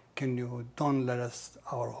hope. Don't let us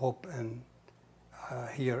our hope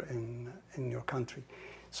here in your country.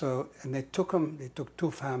 So, and they took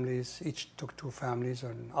two families, each took two families,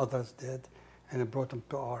 and others did, and they brought them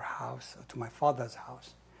to our house, to my father's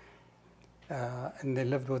house. And they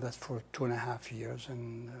lived with us for 2.5 years.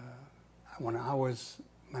 And when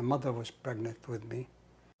my mother was pregnant with me.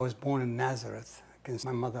 I was born in Nazareth, because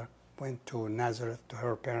my mother went to Nazareth to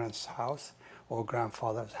her parents' house or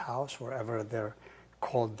grandfather's house, wherever they're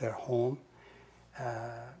called their home.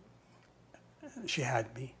 She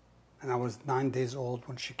had me. And I was 9 days old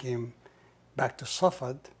when she came back to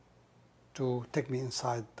Safad to take me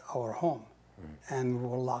inside our home. And we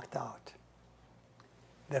were locked out.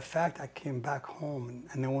 The fact I came back home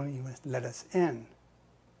and they wouldn't even let us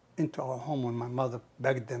into our home when my mother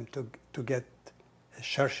begged them to get a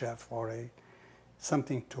shershef or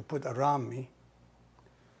something to put around me,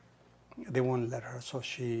 they wouldn't let her. So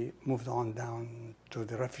she moved on down to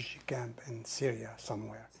the refugee camp in Syria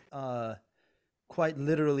somewhere. Quite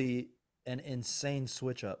literally an insane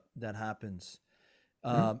switch up that happens.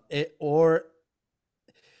 Like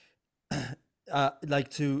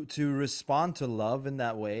to respond to love in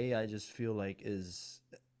that way, I just feel like it's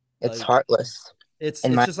like, heartless. It's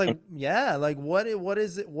just like, yeah, like what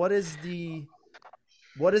is it? What is the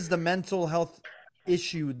mental health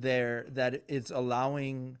issue there that it's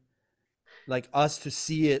allowing like us to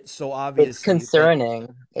see it so obviously? It's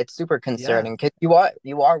concerning. It's super concerning because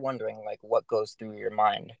you are wondering like what goes through your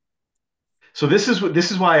mind. So this is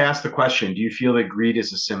why I asked the question: do you feel that greed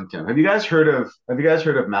is a symptom? Have you guys heard of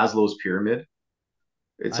Maslow's pyramid?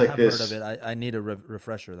 It's I like have this. heard of it. I need a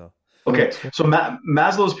refresher though. Okay, so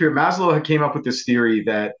Maslow's pyramid. Maslow came up with this theory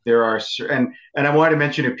that there are, and I wanted to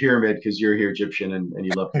mention a pyramid because you're here Egyptian and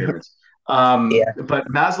you love pyramids. Yeah. But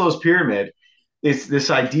Maslow's pyramid is this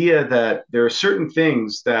idea that there are certain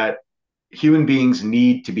things that human beings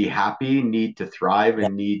need to be happy, need to thrive, Yeah.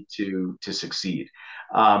 and need to succeed.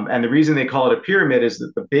 And the reason they call it a pyramid is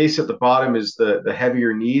that the base at the bottom is the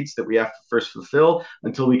heavier needs that we have to first fulfill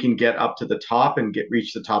until we can get up to the top and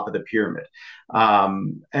reach the top of the pyramid.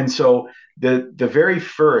 And so the very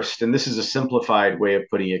first, and this is a simplified way of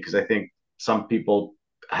putting it, because I think some people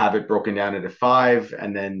have it broken down into 5,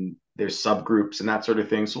 and then there's subgroups and that sort of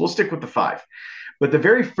thing. So we'll stick with the 5. But the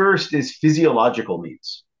very first is physiological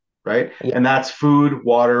needs. right? Yeah. And that's food,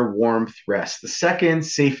 water, warmth, rest. The second,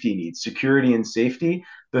 safety needs, security and safety.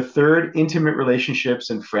 The third, intimate relationships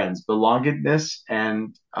and friends, belongingness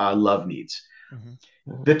and love needs.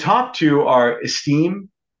 Mm-hmm. The top two are esteem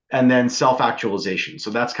and then self-actualization. So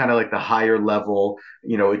that's kind of like the higher level,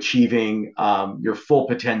 achieving your full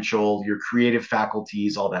potential, your creative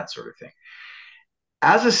faculties, all that sort of thing.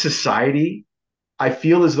 As a society, I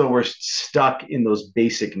feel as though we're stuck in those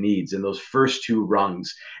basic needs, in those first two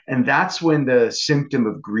rungs. And that's when the symptom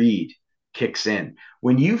of greed kicks in.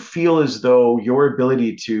 When you feel as though your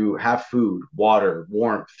ability to have food, water,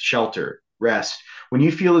 warmth, shelter, rest, when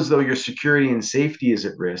you feel as though your security and safety is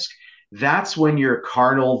at risk, that's when your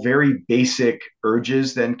carnal, very basic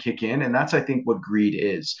urges then kick in. And that's, I think, what greed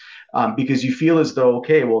is. Because you feel as though,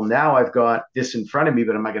 okay, well, now I've got this in front of me,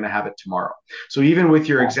 but am I going to have it tomorrow? So even with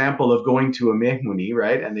your example of going to a mehmuni,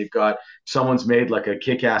 right, and they've got someone's made like a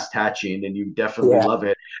kick-ass tachin, and you definitely Yeah. love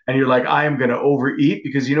it, and you're like, I am going to overeat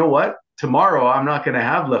because you know what? Tomorrow I'm not going to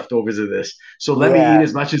have leftovers of this, so let me eat Yeah.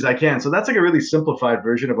 as much as I can. So that's like a really simplified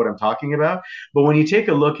version of what I'm talking about. But when you take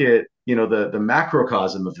a look at the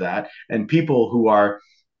macrocosm of that, and people who are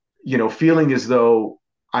feeling as though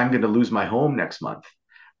I'm going to lose my home next month,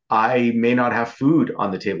 I may not have food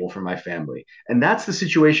on the table for my family. And that's the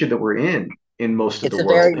situation that we're in most of It's the a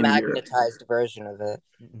very world in Europe, magnetized version of it.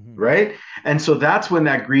 Mm-hmm. right? And so that's when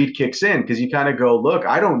that greed kicks in because you kind of go, look,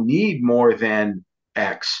 I don't need more than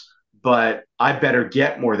X, but I better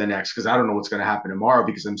get more than X because I don't know what's going to happen tomorrow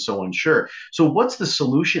because I'm so unsure. So what's the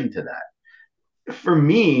solution to that? For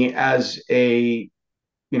me, as a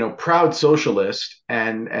proud socialist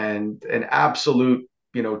and an absolute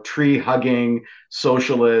tree hugging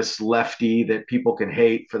socialist lefty that people can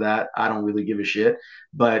hate for that, I don't really give a shit,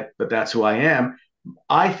 but that's who I am.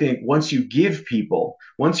 I think once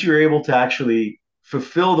you're able to actually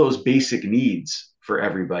fulfill those basic needs for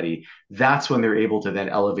everybody, that's when they're able to then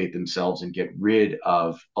elevate themselves and get rid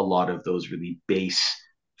of a lot of those really base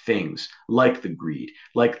things like the greed,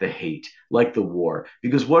 like the hate, like the war.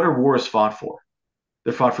 Because what are wars fought for?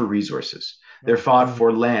 They're fought for resources. They're Right. fought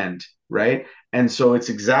for land, right? And so it's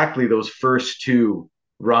exactly those first two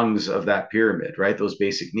rungs of that pyramid, right? Those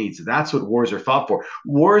basic needs. That's what wars are fought for.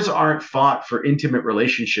 Wars aren't fought for intimate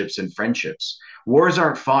relationships and friendships. Wars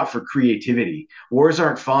aren't fought for creativity. Wars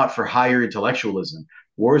aren't fought for higher intellectualism.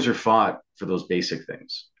 Wars are fought for those basic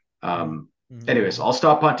things. Um, Mm-hmm. Anyways, I'll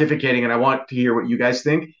stop pontificating and I want to hear what you guys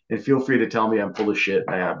think. And feel free to tell me I'm full of shit.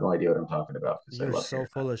 I have no idea what I'm talking about because I You're love so hearing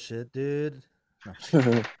that. full of shit, dude.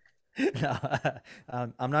 No,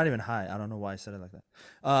 no, I'm not even high. I don't know why I said it like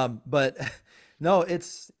that. But no,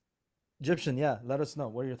 it's Egyptian. Yeah, let us know.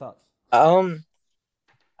 What are your thoughts? Um,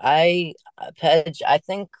 I Pedge,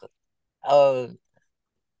 uh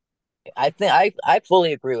I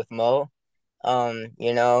fully agree with Mo.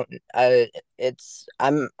 You know, I it's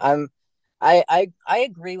I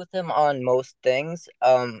agree with him on most things.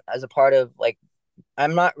 As a part of like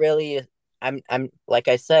I'm not really I'm like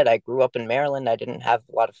I said, I grew up in Maryland. I didn't have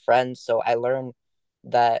a lot of friends, so I learned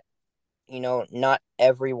that not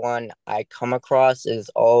everyone I come across is,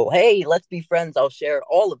 oh, hey, let's be friends. I'll share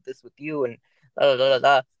all of this with you and da da da da.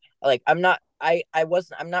 Da. Like I'm not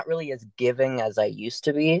really as giving as I used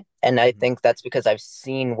to be, and I Mm-hmm. think that's because I've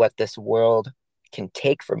seen what this world can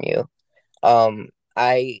take from you.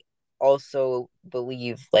 I also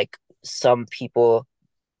believe like some people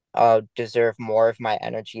deserve more of my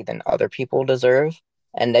energy than other people deserve,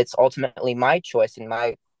 and it's ultimately my choice and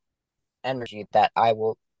my energy that I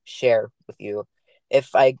will share with you.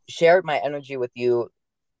 If I shared my energy with you,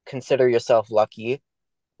 consider yourself lucky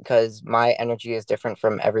because my energy is different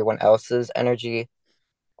from everyone else's energy.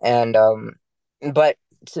 And but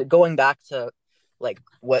going back to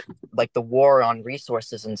what like the war on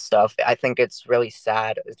resources and stuff, I think it's really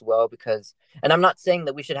sad as well because, and I'm not saying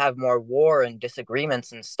that we should have more war and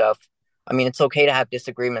disagreements and stuff. I mean, it's okay to have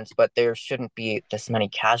disagreements, but there shouldn't be this many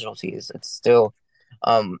casualties. It's still,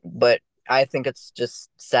 but I think it's just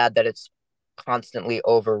sad that it's constantly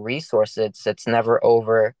over resources. It's never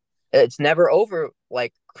over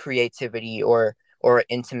like creativity or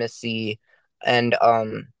intimacy. And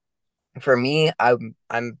for me,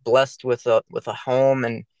 I'm blessed with a home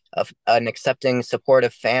and an accepting,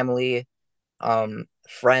 supportive family,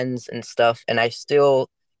 friends and stuff. And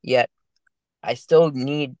yet I still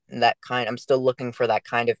need that kind. I'm still looking for that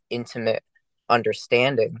kind of intimate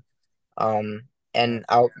understanding. Um, Right. and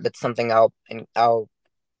that's something I'll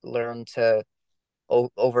learn to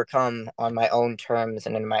overcome on my own terms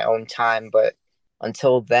and in my own time. But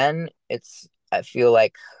until then, I feel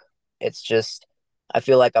like it's just I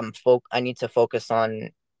feel like I need to focus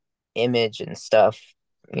on image and stuff,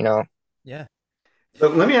 you know. Yeah.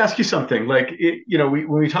 But let me ask you something. Like, when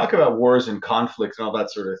we talk about wars and conflicts and all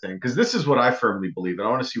that sort of thing, because this is what I firmly believe, and I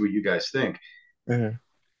want to see what you guys think. Mhm.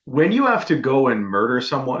 When you have to go and murder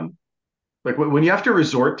someone, like when you have to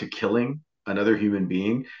resort to killing another human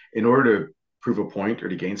being in order to prove a point or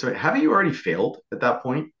to gain something, haven't you already failed at that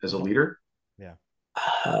point as a Yeah. leader? Yeah.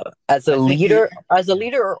 As a I think you. leader,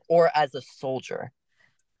 Yeah. or as a soldier?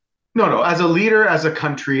 No, no. As a leader, as a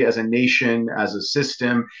country, as a nation, as a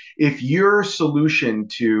system, if your solution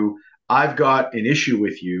to I've got an issue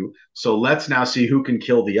with you, so let's now see who can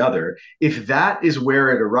kill the other, if that is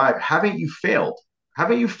where it arrived, haven't you failed?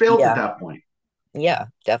 Haven't you failed at Yeah, that point? yeah,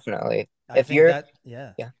 definitely. I If think you're, that.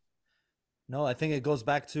 Yeah. yeah, No, I think it goes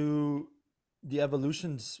back to the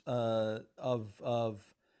evolutions of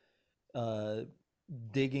uh,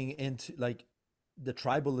 digging into like the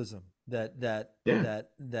tribalism Yeah.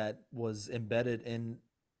 that was embedded in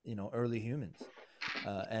early humans,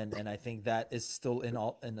 and I think that is still in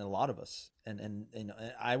a lot of us, and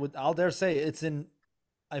I'll dare say it's in.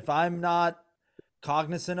 If I'm not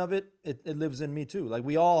cognizant of it, it lives in me too. Like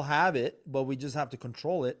we all have it, but we just have to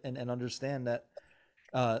control it and understand that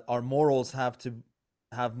our morals have to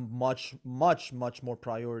have much more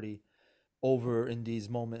priority over in these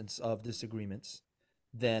moments of disagreements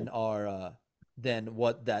than our than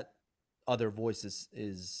what that other voice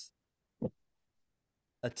is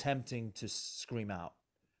attempting to scream out,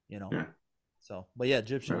 you know. Yeah. So, but yeah,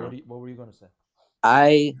 Egyptian, Yeah. what were you going to say?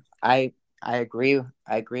 I, I, I agree.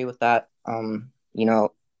 I agree with that.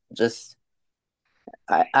 Just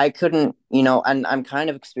I couldn't, and I'm kind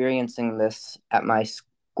of experiencing this at my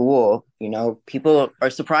school. People are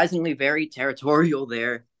surprisingly very territorial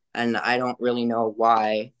there, and I don't really know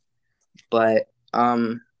why, but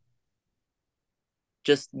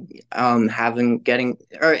just having getting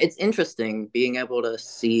or it's interesting being able to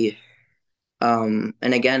see and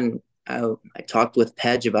again I talked with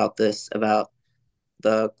Pedge about this, about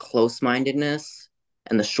the close-mindedness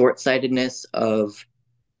and the short-sightedness of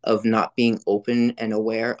not being open and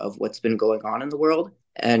aware of what's been going on in the world.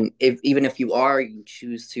 And if even if you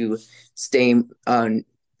choose to stay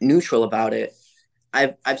neutral about it.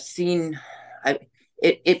 I've seen, I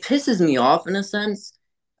it pisses me off in a sense,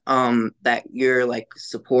 that you're like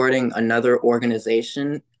supporting another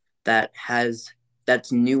organization that has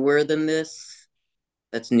that's newer than this,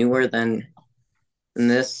 that's newer than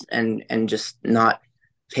this, and just not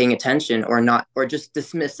paying attention, or not, or just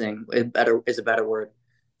dismissing is a better word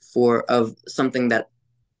for of something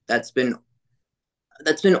that's been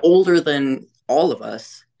that's been older than all of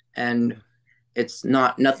us, and it's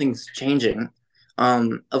not, nothing's changing.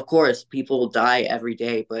 Of course people die every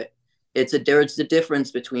day, but there's a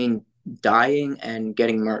difference between dying and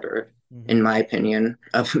getting murdered, Mm-hmm. in my opinion.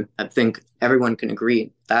 I think everyone can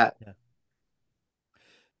agree that. Yeah.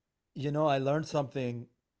 I learned something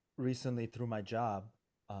recently through my job.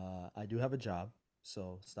 I do have a job,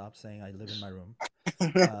 so stop saying I live in my room.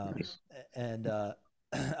 Um, Nice. and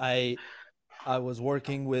I I was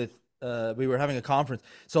working with we were having a conference.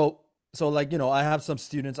 So like I have some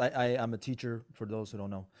students. I'm a teacher for those who don't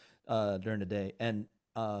know during the day, and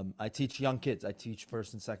I teach young kids. I teach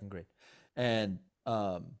first and second grade, and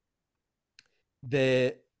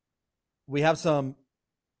they we have some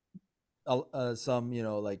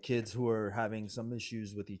like kids who are having some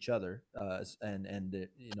issues with each other, and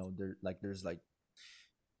they're like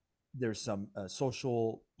there's some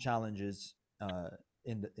social challenges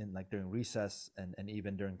in like during recess and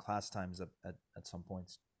even during class times at some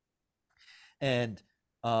points. And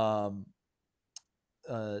um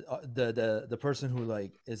the person who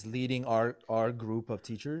like is leading our group of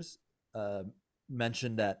teachers uh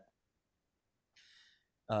mentioned that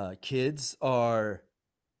kids are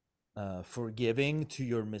forgiving to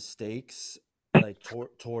your mistakes, like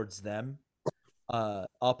towards them,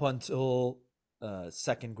 up until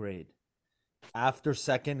second grade. After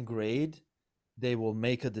second grade, they will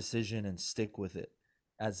make a decision and stick with it.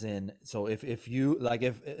 As in, so if you like,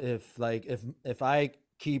 if I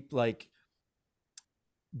keep like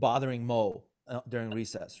bothering Mo during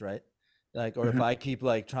recess, right? Like, or if Mhm. I keep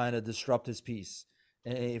like trying to disrupt his peace,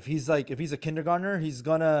 and if he's a kindergartner, he's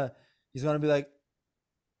gonna be like,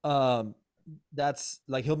 um, that's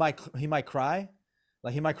like he might cry,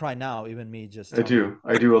 like he might cry now, even me just I telling him. do.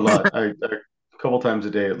 I do a lot. A couple times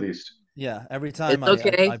a day at least. Yeah, every time It's I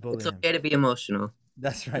okay. bully It's him. okay to be emotional.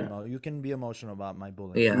 That's right, Yeah. Mo. You can be emotional about my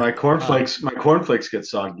bullying. Yeah. My cornflakes get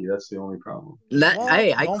soggy. That's the only problem. That Well,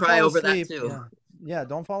 I don't cry fall over that asleep. too. Yeah, yeah,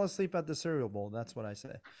 don't fall asleep at the cereal bowl. That's what I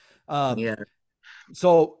say. Um, Yeah.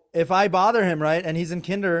 so if I bother him, right, and he's in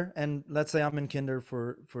kinder, and let's say I'm in kinder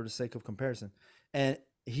for the sake of comparison, and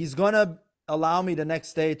he's gonna allow me the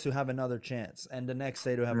next day to have another chance, and the next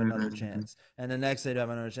day to have another Mm-hmm. chance, and the next day to have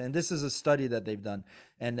another chance. And this is a study that they've done,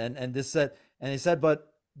 and this said, and he said,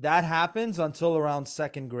 but that happens until around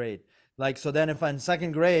second grade. Like, so then if in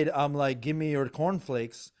second grade I'm like, give me your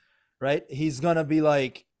cornflakes, right? He's gonna be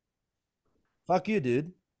like, fuck you,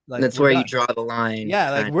 dude. Like, That's we're where you done. draw the line,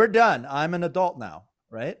 Yeah, like kind we're done. I'm an adult now,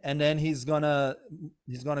 right? And then he's gonna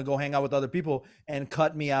go hang out with other people and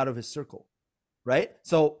cut me out of his circle, right?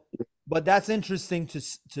 So, but that's interesting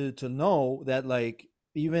to know that, like,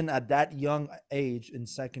 even at that young age in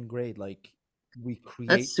second grade, like, we That's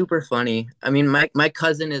create. super funny. I mean, my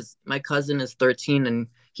cousin is 13 and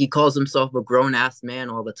he calls himself a grown ass man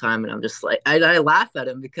all the time, and I'm just like, I laugh at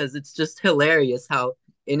him because it's just hilarious how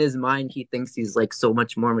in his mind he thinks he's like so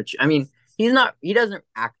much more mature. I mean, he's not. He doesn't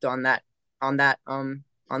act on that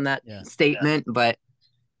Yeah, statement, but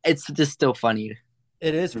it's just still funny.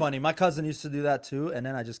 it is funny. My cousin used to do that too, and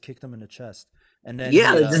then I just kicked him in the chest, and then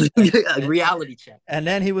Yeah, he just a and, reality check. and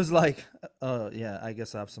then he was like, yeah, I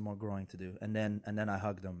guess I have some more growing to do." And then I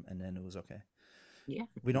hugged him, and then it was okay. Yeah.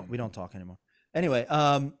 We don't talk anymore. Anyway,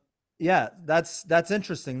 yeah, that's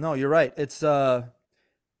interesting. No, you're right. It's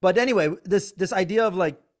but anyway, this idea of,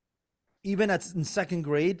 like, even in second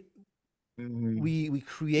grade, Mhm. we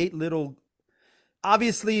create little.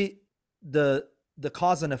 Obviously, the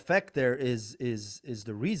cause and effect there is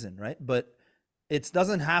the reason, right? But it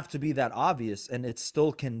doesn't have to be that obvious, and it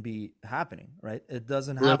still can be happening, right? It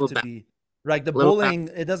doesn't have Little to back, be like the little back. bullying.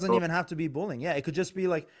 It doesn't even have to be bullying. Yeah, it could just be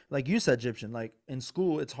like you said, Egyptian. Like, in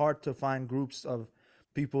school, it's hard to find groups of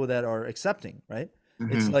people that are accepting, right?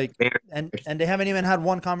 It's Mhm. like, and they haven't even had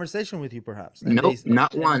one conversation with you, perhaps, and Nope,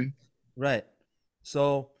 not and one. right.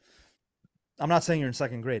 So I'm not saying you're in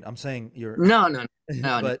second grade. I'm saying you're, No, no,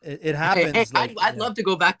 no, no. but it Hey, happens. Like, I'd yeah. love to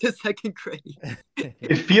go back to second grade.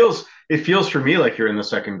 It feels for me like you're in the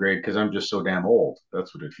second grade because I'm just so damn old.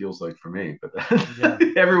 That's what it feels like for me. But Yeah.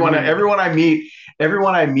 everyone Mm, everyone I meet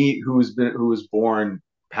everyone I meet who was born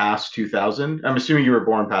past 2000. I'm assuming you were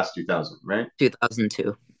born past 2000, right?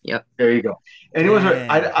 2002. Yep. There you go. Anyways, Dang,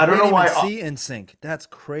 I you don't didn't know even why, see in sync. That's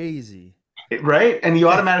crazy. right? And you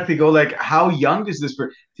automatically go like, how young does this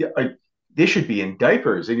person? Like, they should be in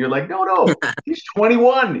diapers, and you're like, no, no, he's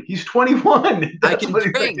 21. He's 21. I That's can what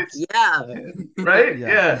it's like. drink. It's Yeah. right, Yeah.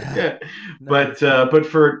 yeah, yeah. No, But that's funny.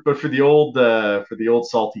 for the old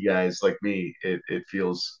salty guys like me, it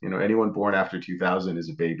feels, anyone born after 2000 is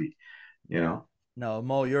a baby. You Yeah. know. No,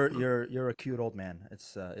 Mo, you're a cute old man.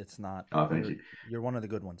 It's not. Oh, thank You're you. you're one of the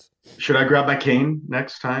good ones. Should I grab my cane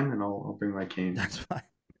next time, and I'll bring my cane. That's fine.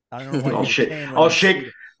 I don't know why you I'll need a shake. cane when I'll you're shake.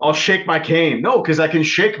 seated. I'll shake my cane. No, because I can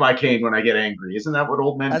shake my cane when I get angry. Isn't that what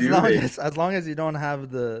old men As do? long They as as long as you don't have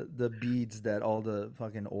the beads that all the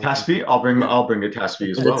fucking old Taspi. people. Yeah. I'll bring a Taspi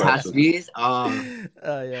as The well. Absolutely. Tasbis. Oh,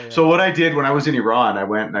 Yeah, yeah. So what I did when I was in Iran, I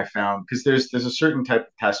went and I found, because there's a certain type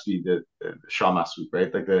of tasbih that Shah Masud,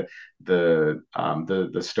 right? Like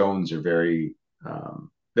the stones are very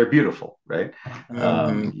they're beautiful, right? Uh-huh.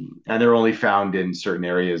 mhm. And they're only found in certain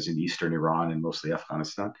areas in eastern Iran and mostly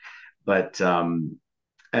Afghanistan. But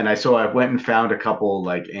so I went and found a couple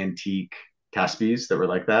like antique tasbihs that were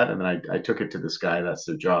like that, and then I took it to this guy. That's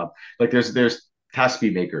their job. Like there's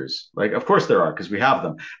tasbih makers. Like of course there are because we have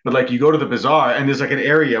them. But like you go to the bazaar and there's like an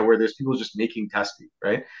area where there's people just making tasbih,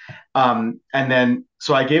 right? And then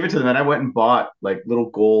so I gave it to them, and I went and bought like little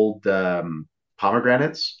gold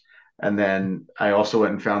pomegranates, and then I also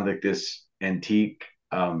went and found like this antique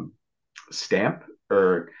stamp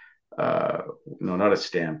or no, not a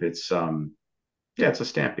stamp. It's yeah, it's a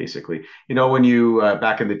stamp basically. When you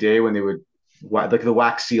back in the day when they would like the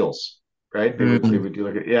wax seals, right? They Mhm. would do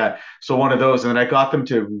like yeah. So one of those, and then I got them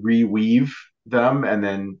to reweave them and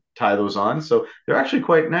then tie those on. So they're actually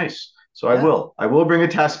quite nice. So I Yeah. will bring a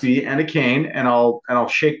tasbih and a cane, and I'll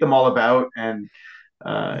shake them all about and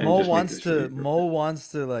just make this really Mo wants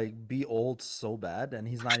to, like, be old so bad, and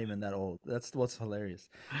he's not even that old. That's what's hilarious.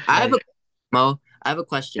 I have a Like, Mo. I have a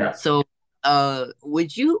question. yeah. So,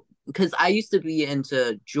 would you? Because I used to be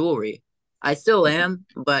into jewelry. I still am,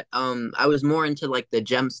 but I was more into like the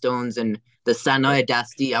gemstones and the Sanoi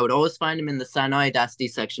Dasti. I would always find them in the Sanoi Dasti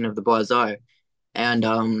section of the bazaar, and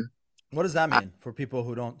what does that mean for people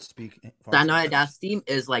who don't speak Farsi? Sanoi Dasti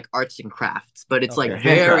is like arts and crafts, but it's like Okay.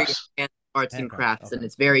 Yeah, very handcrafts. advanced arts and Handcrafts. crafts, Okay. and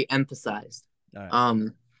it's very emphasized. All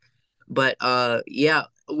right. But yeah,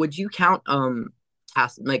 would you count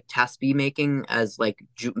tasbih making as like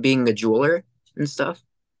being a jeweler and stuff?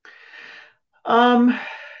 Um,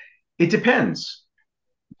 it depends.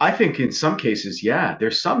 I think in some cases, yeah,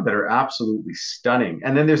 there's some that are absolutely stunning.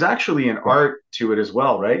 And then there's actually an Yeah. art to it as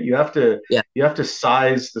well, right? Yeah. You have to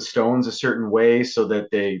size the stones a certain way so that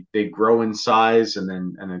they grow in size and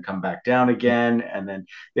then come back down Yeah. again. And then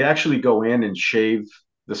they actually go in and shave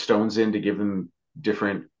the stones in to give them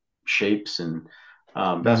different shapes and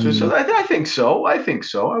that's what, so I think so. I think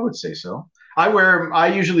so. I would say so. I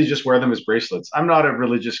usually just wear them as bracelets. I'm not a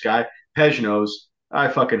religious guy. Pej knows I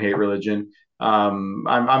fucking hate religion.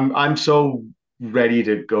 I'm so ready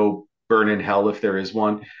to go burn in hell if there is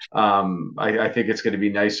one. I think it's going to be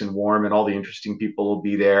nice and warm, and all the interesting people will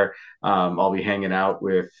be there. I'll be hanging out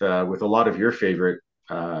with a lot of your favorite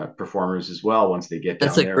performers as well once they get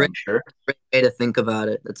That's down a there. great, I'm sure. great way to think about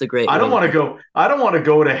it. That's a great I way don't to want to think. go. I don't want to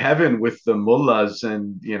go to heaven with the mullahs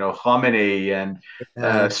and Khamenei and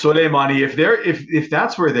Yeah. Soleimani. If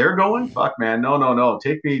that's where they're going, fuck man, no.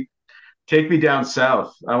 Take me down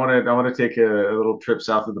south. I want to take a little trip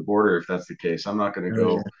south of the border if that's the case. I'm not going to Oh,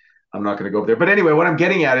 yeah. go. I'm not going to go up there. But anyway, what I'm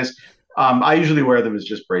getting at is, I usually wear them as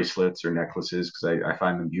just bracelets or necklaces because I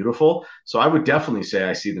find them beautiful. So I would definitely say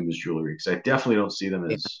I see them as jewelry because I definitely don't see them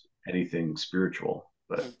Yeah. as anything spiritual.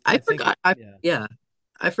 But I I think forgot. yeah. Yeah.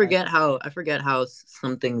 I I forget how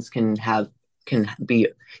some things can be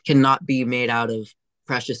cannot be made out of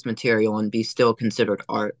precious material and be still considered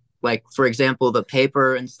art. Like for example, the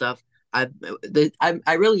paper and stuff. I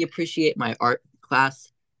really appreciate my art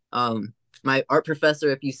class. Um, my art professor,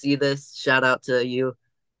 if you see this, shout out to you.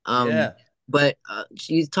 Um, yeah. but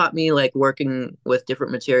she's taught me like working with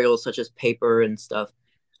different materials such as paper and stuff.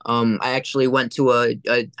 I actually went to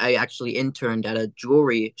I actually interned at a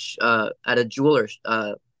at a jeweler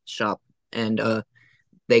shop, and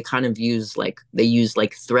they kind of they use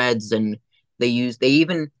like threads, and they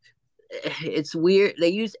even it's weird, they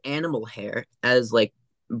use animal hair as like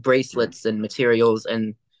bracelets and materials,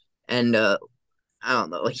 and I don't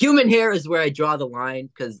know, human hair is where I draw the line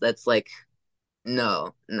because that's like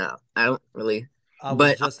no, I don't really, I was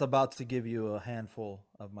but just about to give you a handful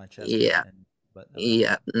of my chest hair, yeah. but no.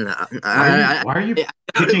 Yeah, no, why are you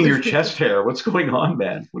picking your chest hair? What's going on,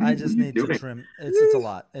 man? I What just are you need to doing? trim. It's a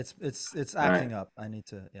lot. It's All right. acting up. I need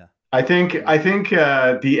to yeah. I think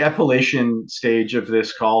the epilation stage of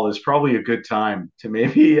this call is probably a good time to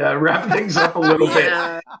maybe wrap things up a little bit.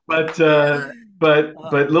 yeah, But yeah.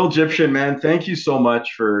 Lil Egyptian man, thank you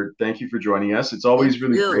for joining us. It's Thank always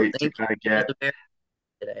really you. great to Thank you. kind of It was get, a very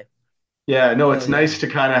today. yeah, no, Hell it's yeah. nice to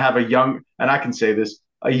kind of have a young, and I can say this,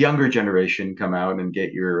 a younger generation come out and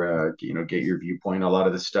get get your viewpoint on a lot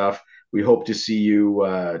of the stuff. We hope to see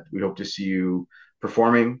you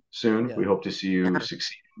performing soon. Yeah. We hope to see you Yeah.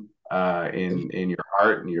 succeed in your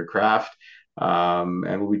art and your craft.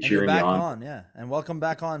 And we'll be And you're cheering you back on. on, yeah. And welcome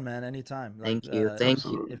back on, man, anytime. Like Thank you. Thank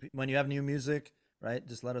you. Absolutely. if when you have new music, right?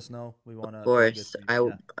 Just let us know. We want Of to plug it course. for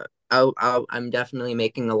you. Yeah. I'm definitely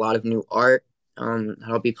making a lot of new art.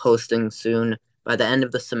 I'll be posting soon. By the end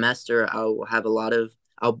of the semester, I'll have a lot of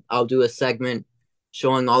I'll do a segment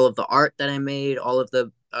showing all of the art that I made, all of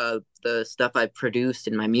the stuff I produced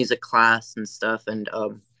in my music class and stuff, and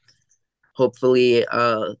hopefully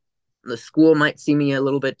the school might see me a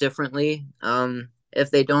little bit differently. If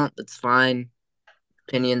they don't, that's fine.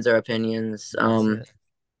 Opinions are opinions. That's it.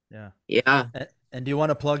 Yeah. Yeah. And do you want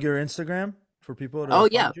to plug your Instagram for people to Oh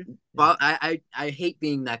yeah. find you? Yeah. Well, I hate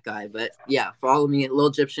being that guy, but yeah, follow me at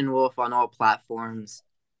Lil Gyptian Wolf on all platforms.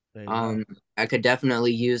 There you go. I could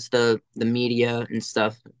definitely use the media and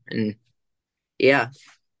stuff, and yeah.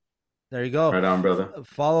 There you go. Right on, brother.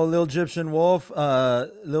 Follow Lil Gyptian Wolf.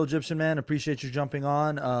 Lil Gyptian man, appreciate you jumping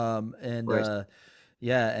on. Of course.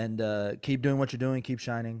 Yeah, and keep doing what you're doing. Keep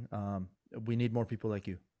shining. We need more people like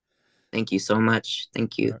you. Thank you so much.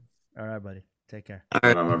 Thank you. All right, buddy. Take care. All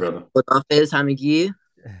Right right. on, my brother. Hafiz Hamigi.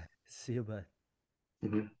 See you, bud.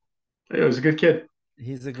 Mm-hmm. He was a good kid.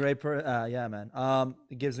 He's a great yeah, man.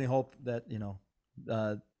 It gives me hope that,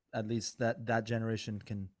 at least that generation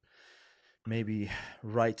can maybe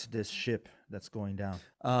right this ship that's going down.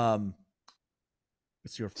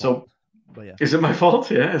 It's your fault. So, but yeah. is it my fault?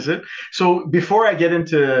 Yeah, is it? So, before I get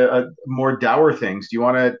into more dour things, do you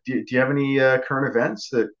have any current events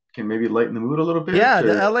that can maybe lighten the mood a little bit? Yeah,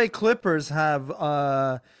 the Or? LA Clippers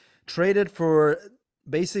have traded for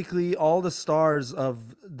basically all the stars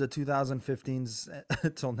of the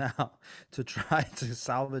 2015s till now to try to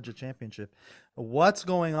salvage a championship. What's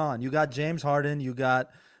going on? You got James Harden. You got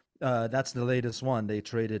that's the latest one they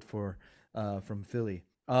traded for from Philly.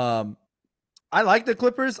 I like the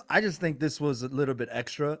Clippers. I just think this was a little bit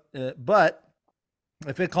extra, but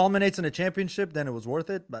if it culminates in a championship, then it was worth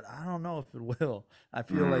it. But I don't know if it will. I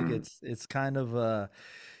feel like it's kind of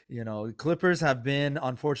Clippers have been,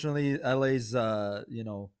 unfortunately, LA's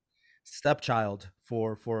stepchild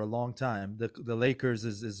for a long time. The Lakers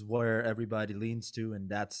is where everybody leans to, and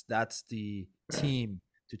that's the team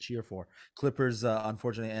to cheer for. Clippers,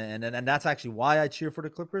 unfortunately, and that's actually why I cheer for the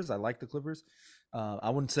Clippers. I like the Clippers. I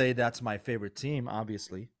wouldn't say that's my favorite team,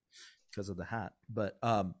 obviously, because of the hat, but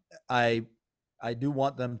I I do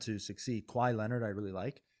want them to succeed. Kawhi Leonard, I really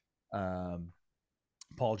like. Um,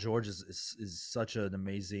 Paul George is such an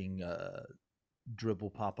amazing dribble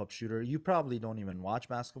pop up shooter. You probably don't even watch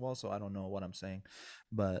basketball, so I don't know what I'm saying,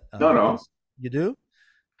 but No, no, you do.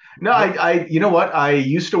 no. What You know what? I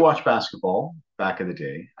used to watch basketball back in the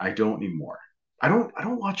day. I don't anymore. I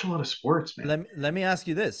don't watch a lot of sports, man. let me ask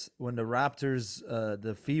you this: when the Raptors,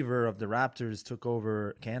 the fever of the Raptors took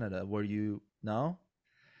over Canada, were you no?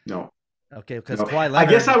 No. Okay, because No, Kawhi I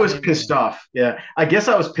guess Leonard I was became pissed off. Yeah, I guess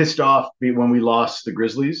I was pissed off when we lost the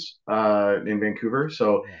Grizzlies in Vancouver.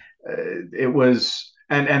 So yeah, it was,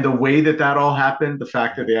 and the way that that all happened, the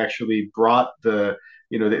fact that yeah. they actually brought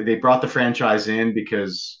they brought the franchise in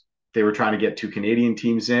because they were trying to get two Canadian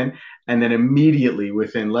teams in, and then immediately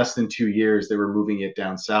within less than 2 years they were moving it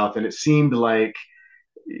down south, and it seemed like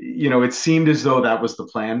it seemed as though that was the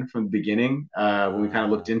plan from the beginning when we kind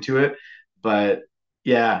of looked Uh, into it. But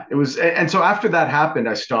yeah, it was. And so after that happened,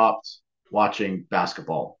 I stopped watching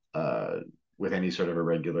basketball with any sort of a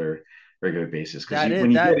regular basis because that is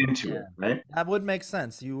when you get that into it, yeah, right? that would make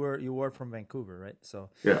sense. You were from Vancouver, right? So,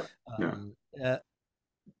 Yeah, yeah. um, uh,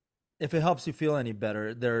 if it helps you feel any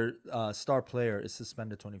better, their star player is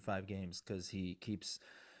suspended 25 games because he keeps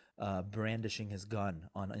brandishing his gun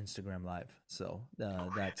on Instagram Live. So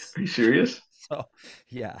that's Are you serious? so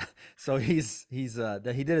yeah. So he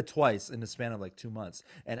did it twice in the span of like 2 months.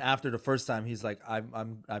 And after the first time, he's like,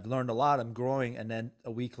 I've learned a lot. I'm growing. And then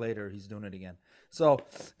a week later, he's doing it again. So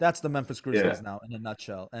that's the Memphis Yeah. Grizzlies now in a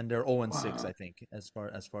nutshell, and they're 0-6, I Wow. think, as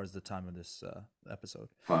far as the time of this episode.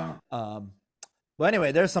 Wow. Um, well,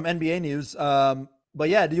 anyway, there's some NBA news. But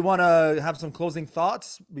yeah, do you want to have some closing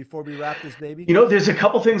thoughts before we wrap this baby? There's a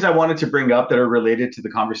couple things I wanted to bring up that are related to the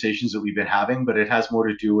conversations that we've been having, but it has more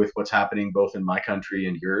to do with what's happening both in my country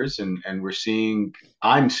and yours. And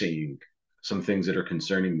I'm seeing some things that are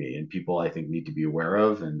concerning me and people I think need to be aware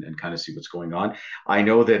of and kind of see what's going on. I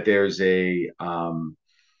know that there's a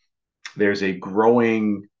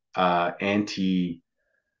growing anti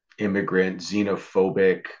immigrant,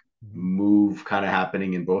 xenophobic Mhm. move kind of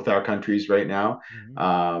happening in both our countries right now.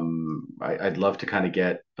 Mhm. I'd love to kind of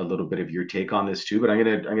get a little bit of your take on this too, but I'm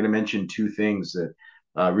gonna mention two things that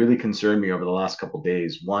really concerned me over the last couple of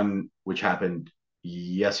days. One which happened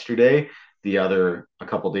yesterday, the other a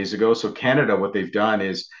couple of days ago. So Canada, what they've done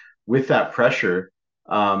is with that pressure,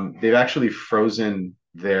 they've actually frozen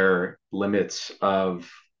their limits of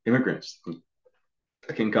immigrants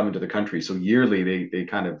that can come into the country. So yearly, they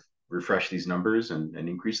kind of refresh these numbers and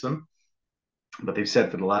increase them. But they've said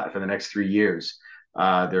for the next 3 years,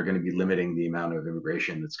 they're going to be limiting the amount of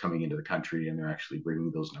immigration that's coming into the country, and they're actually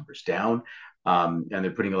bringing those numbers down. And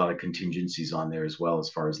they're putting a lot of contingencies on there as well, as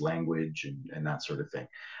far as language and that sort of thing.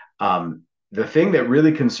 The thing that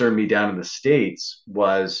really concerned me down in the States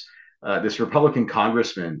was this Republican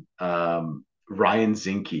congressman, Ryan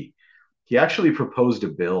Zinke. He actually proposed a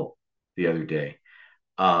bill the other day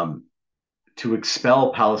um, to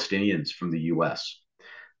expel Palestinians from the U.S.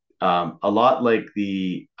 A lot like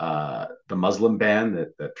the Muslim ban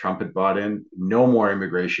that Trump had brought in. No more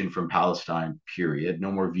immigration from Palestine. Period.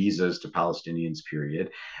 No more visas to Palestinians.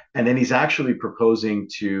 Period. And then he's actually proposing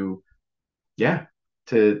yeah,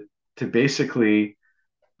 to to basically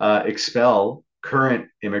expel current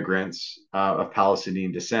immigrants of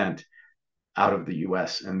Palestinian descent out of the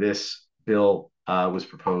U.S. And this bill was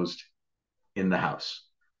proposed in the House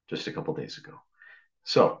just a couple days ago.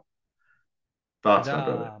 So, thoughts, my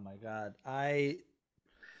brother? Oh my God, I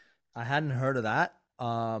hadn't heard of that.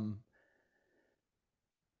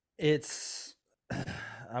 It's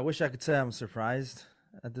I wish I could say I'm surprised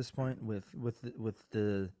at this point with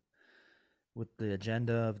the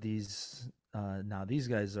agenda of these. Now these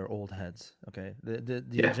guys are old heads. Okay, the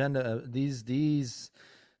Yeah, agenda of these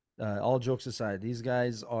all jokes aside, these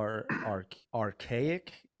guys are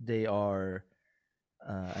archaic. They are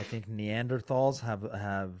I think Neanderthals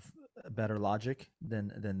have better logic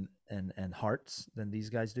and hearts than these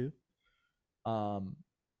guys do. Um,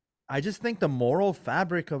 I just think the moral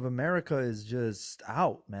fabric of America is just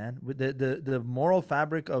out, man. With the moral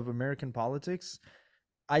fabric of American politics,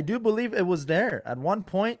 I do believe it was there at one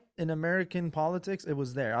point in American politics. It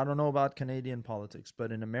was there. I don't know about Canadian politics,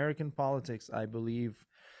 but in American politics, I believe,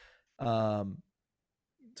 um,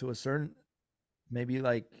 to a certain maybe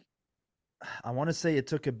like I want to say it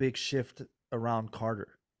took a big shift around Carter,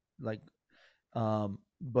 like,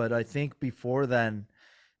 but I think before then,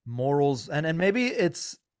 morals and maybe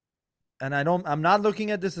it's, and I'm not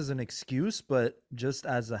looking at this as an excuse, but just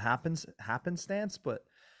as a happenstance. But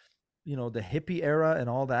the hippie era and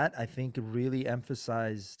all that, I think really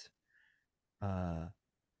emphasized uh,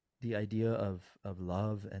 the idea of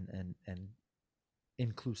love and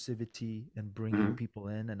inclusivity and bringing Mhm. people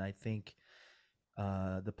in. And I think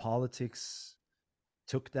the politics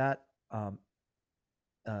took that, uh,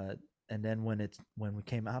 and then when we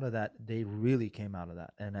came out of that, they really came out of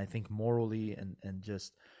that. And I think morally and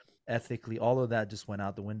just ethically, all of that just went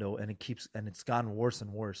out the window, and it's gotten worse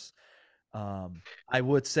and worse. I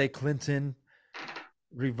would say Clinton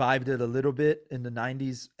revived it a little bit in the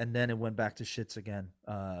 90s, and then it went back to shits again,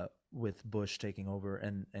 with Bush taking over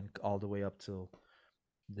and all the way up till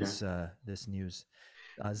Yeah. this news.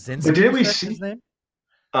 But Zinski, didn't you we said his see name?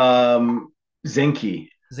 Zinke?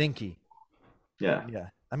 Zinke. Yeah. Yeah.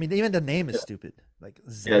 I mean, even the name is Yeah. stupid. Like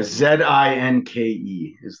Yeah. Zinke.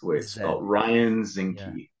 Zinke is the way it's spelled. Zen. Ryan Yeah.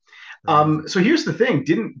 Zinke. Ryan Zinke. So here's the thing: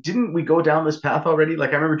 didn't we go down this path already?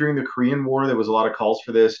 Like I remember during the Korean War, there was a lot of calls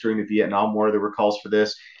for this. During the Vietnam War, there were calls for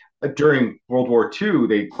this. During World War II,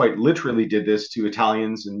 they quite literally did this to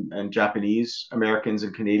Italians and Japanese Americans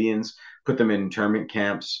and Canadians, put them in internment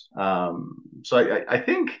camps. So I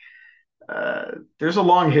think there's a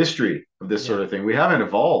long history of this Yeah. sort of thing. We haven't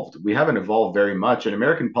evolved. We haven't evolved very much, and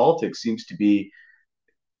American politics seems to be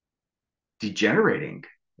degenerating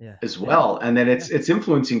Yeah. as Yeah. well. And then Yeah. it's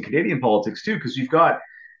influencing Canadian politics too, because we've got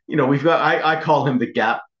I call him the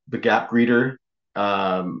gap greeter.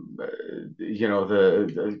 The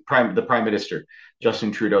prime minister Yeah.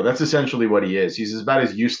 Justin Trudeau. That's essentially what he is. He's about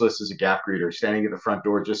as useless as a gap greeter, standing at the front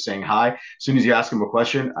door just saying hi. As soon as you ask him a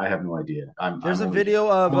question, I have no idea. There's I'm a only video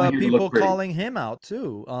I'm of only here to people look pretty. calling him out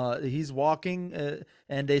too. He's walking,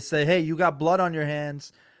 and they say, "Hey, you got blood on your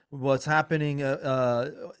hands. What's happening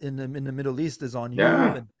in the Middle East is on you."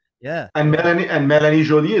 Yeah. And yeah, And yeah, Melanie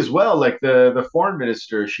Joly as well, like the foreign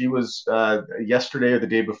minister. She was yesterday or the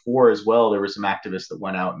day before as well. There were some activists that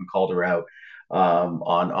went out and called her out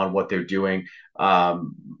on what they're doing.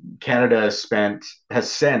 Um, Canada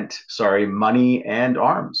has sent money and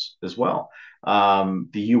arms as well.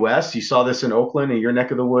 The U.S. You saw this in Oakland, in your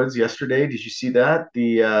neck of the woods yesterday. Did you see that?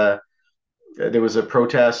 There was a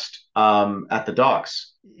protest at the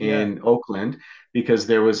docks yeah. in Oakland because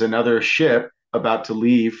there was another ship about to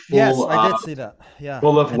leave Yes, I did see that. Yeah,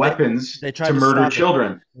 full of and they weapons they to tried to murder stop it.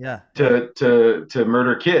 children, Yeah, yeah, to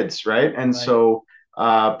murder kids, right? And right. so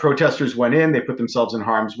protesters went in, they put themselves in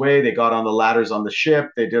harm's way, they got on the ladders on the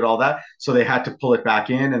ship, they did all that, so they had to pull it back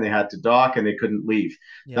in and they had to dock and they couldn't leave.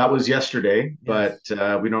 Yeah, That was yesterday, but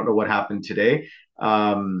yes. we don't know what happened today.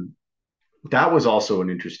 That was also an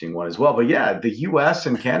interesting one as well. But yeah, the US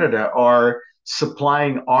and Canada are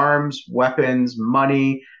supplying arms, weapons,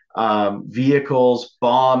 money, vehicles,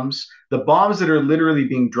 bombs. The bombs that are literally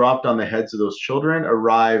being dropped on the heads of those children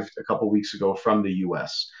arrived a couple of weeks ago from the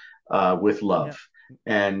US with Yeah, love,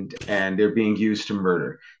 and they're being used to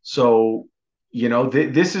murder. So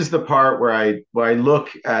this is the part where I look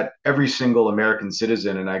at every single American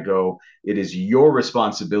citizen and I go, it is your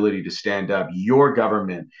responsibility to stand up. Your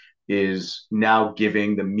government is now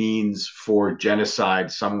giving the means for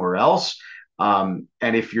genocide somewhere else. And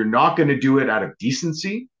if you're not going to do it out of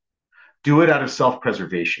decency, do it out of self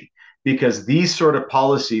preservation, because these sort of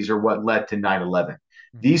policies are what led to 9/11.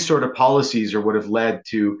 hmm, These sort of policies are what have led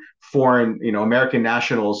to foreign, American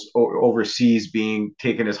nationals overseas being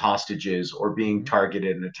taken as hostages or being hmm,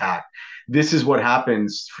 targeted and attacked. This is what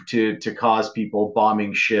happens to cause people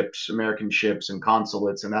bombing ships, American ships and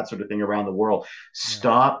consulates and that sort of thing around the world. yeah.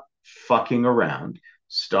 Stop fucking around.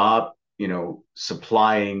 Stop,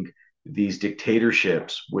 supplying these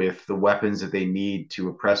dictatorships with the weapons that they need to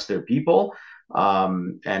oppress their people,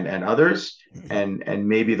 and others, and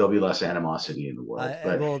maybe there'll be less animosity in the world.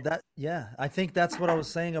 But Well, that, yeah, I think that's what I was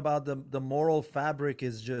saying about the moral fabric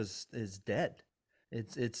is dead.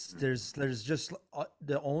 It's there's just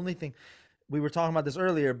the only thing, we were talking about this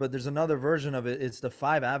earlier, but there's another version of it. It's the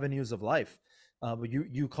five avenues of life. But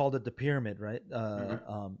you called it the pyramid, right?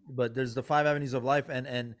 But there's the five avenues of life,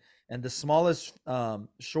 and the smallest,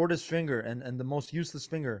 shortest finger, and the most useless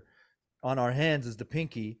finger on our hands is the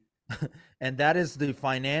pinky, and that is the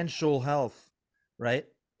financial health, right?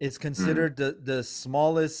 It's considered the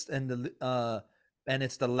smallest and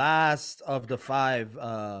it's the last of the five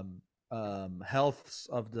healths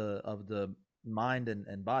of the mind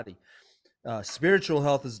and body. Spiritual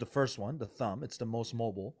health is the first one, the thumb. It's the most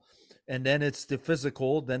mobile, and then it's the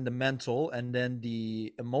physical, then the mental, and then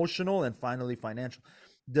the emotional, and finally financial.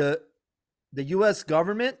 The the U.S.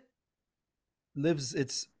 government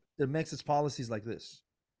it makes its policies like this,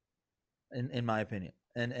 in my opinion,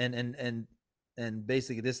 and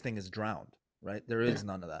basically this thing is drowned. Right, there is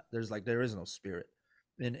none of that. There is no spirit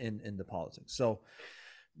in the politics. So,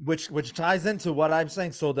 which ties into what I'm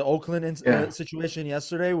saying. So the Oakland situation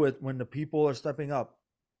yesterday, when the people are stepping up,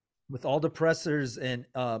 with all the pressers and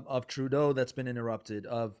of Trudeau that's been interrupted,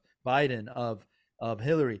 of Biden, of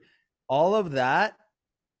Hillary, all of that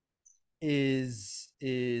is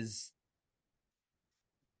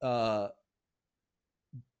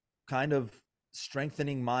kind of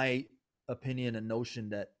strengthening my opinion and notion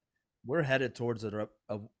that we're headed towards a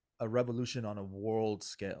revolution on a world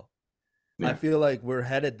scale. Yeah. I feel like we're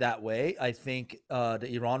headed that way. I think the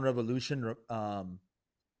Iran revolution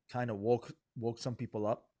kind of woke some people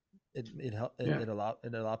up. It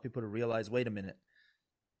allowed people to realize, wait a minute,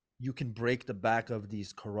 you can break the back of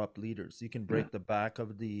these corrupt leaders. You can break the back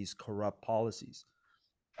of these corrupt policies.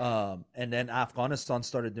 And then Afghanistan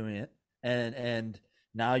started doing it, and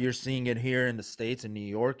now you're seeing it here in the States, in New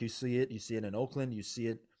York. You see it in Oakland. You see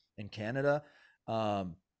it in Canada.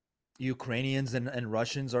 Ukrainians and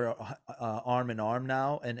Russians are arm in arm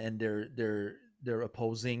now, and they're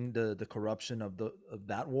opposing the corruption of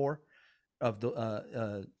that war, of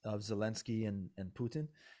Zelensky and Putin.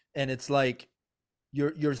 And it's like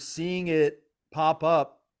you're seeing it pop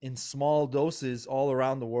up in small doses all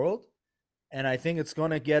around the world. And I think it's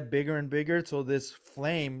going to get bigger and bigger till this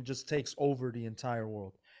flame just takes over the entire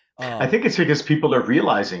world. I think it's because people are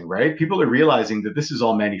realizing, right? People are realizing that this is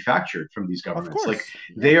all manufactured from these governments. Like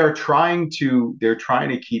they're trying to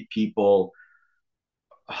keep people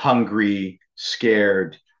hungry,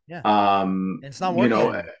 scared. Yeah. And it's not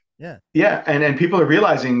working. Yeah. And people are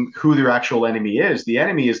realizing who their actual enemy is. The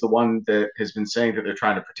enemy is the one that has been saying that they're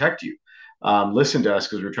trying to protect you. Listen to us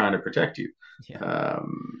because we're trying to protect you. Yeah.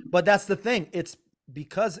 But that's the thing. It's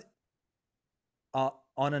because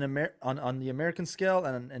on the American scale,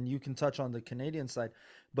 and you can touch on the Canadian side,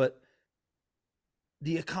 but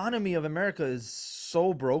the economy of America is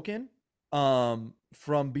so broken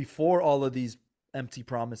from before all of these empty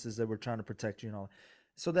promises that we're trying to protect you and all,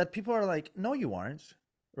 so that people are like, no, you aren't.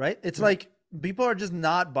 Right? It's like people are just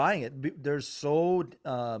not buying it. There's so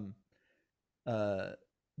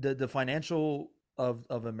the financial of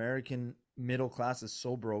American middle class is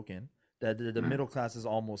so broken that the middle class is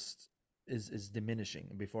almost is diminishing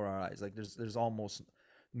before our eyes. Like there's almost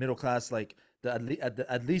middle class, like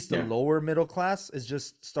at least the lower middle class is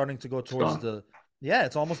just starting to go towards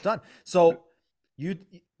it's almost done. So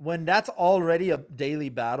when that's already a daily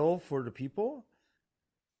battle for the people,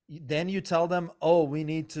 then you tell them, oh, we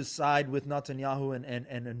need to side with Netanyahu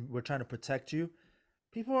and we're trying to protect you.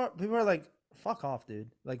 People are like, fuck off,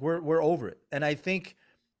 dude. Like we're over it. And I think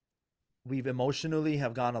we've emotionally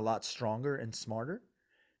have gotten a lot stronger and smarter.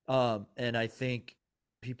 And I think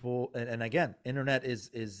people, and again, internet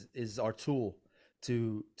is our tool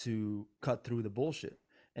to cut through the bullshit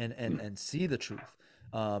and see the truth.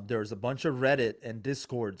 There's a bunch of Reddit and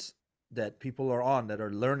Discords that people are on that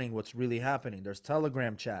are learning what's really happening. There's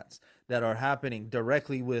Telegram chats that are happening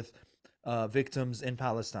directly with victims in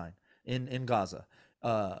Palestine, in Gaza,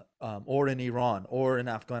 or in Iran, or in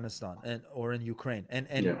Afghanistan, or in Ukraine.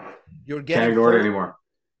 And you're getting can't ignore it anymore.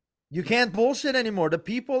 You can't bullshit anymore. The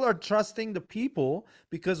people are trusting the people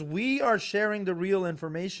because we are sharing the real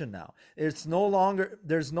information now. It's no longer,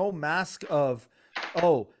 there's no mask of,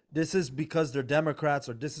 oh, this is because they're Democrats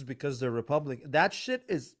or this is because they're Republican. That shit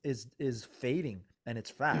is fading, and it's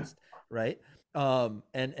fast, right?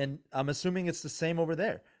 And I'm assuming it's the same over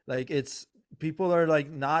there. Like people are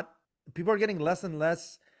getting less and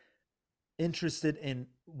less interested in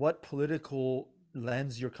what political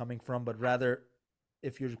lens you're coming from, but rather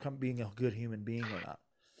if you're being a good human being or not.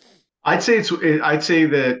 I'd say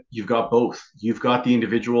that you've got both. You've got the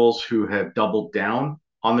individuals who have doubled down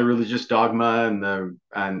on the religious dogma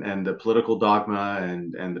and the political dogma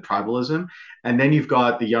and the tribalism, and then you've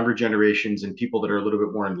got the younger generations and people that are a little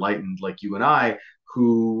bit more enlightened, like you and I,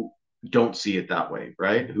 who don't see it that way,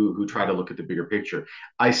 right? Who try to look at the bigger picture.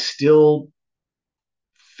 I still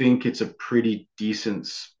think it's a pretty decent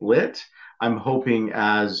split. I'm hoping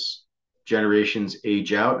as generations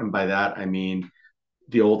age out, and by that I mean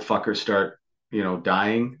the old fuckers start,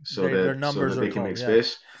 dying, so that they can make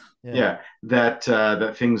space.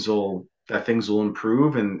 That things will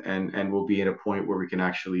improve and we'll be at a point where we can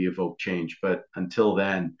actually evoke change. But until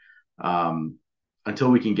then,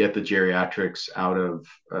 until we can get the geriatrics out of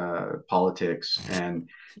politics and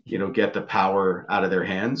get the power out of their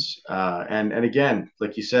hands, and again,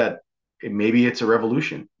 like you said, maybe it's a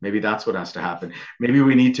revolution. Maybe that's what has to happen. Maybe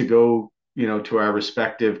we need to go to our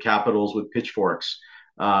respective capitals with pitchforks,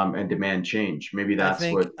 and demand change. Maybe I that's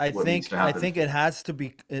think I what needs think to I happen. think it has to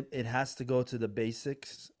be it has to go to the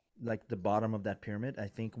basics, like the bottom of that pyramid. I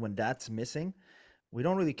think when that's missing, we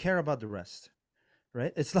don't really care about the rest,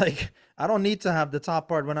 right? It's like I don't need to have the top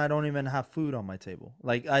part when I don't even have food on my table.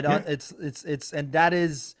 Like I Yeah, don't it's and that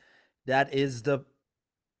is the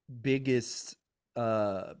biggest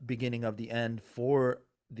beginning of the end for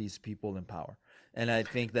these people in power. And I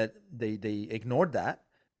think that they ignored that.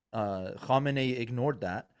 Khamenei ignored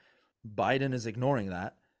that. Biden is ignoring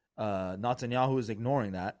that. Netanyahu is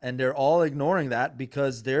ignoring that, and they're all ignoring that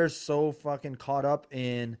because they're so fucking caught up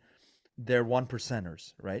in their one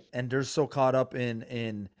percenters, right? And they're so caught up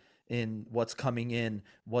in what's coming in,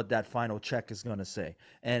 what that final check is going to say,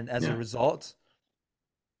 and as a yeah. result,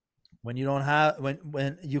 when you don't have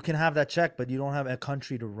when you can have that check but you don't have a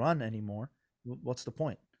country to run anymore, what's the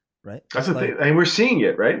point, right? That's It's the thing, like, and we're seeing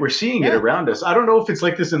it, right? We're seeing it yeah, around us. I don't know if it's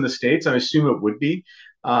like this in the States. I assume it would be,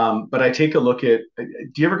 but I take a look at.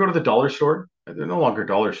 Do you ever go to the dollar store? They're no longer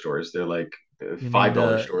dollar stores. They're like you mean $5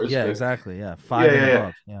 the, stores, yeah, but exactly, yeah, yeah, five and yeah, yeah,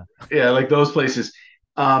 above, yeah. yeah, like those places.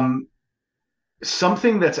 Um,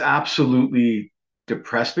 Something that's absolutely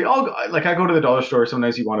depressed me. I go to the dollar store.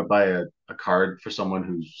 Sometimes you want to buy a card for someone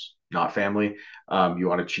who's not family. You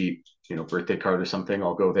want a cheap, birthday card or something.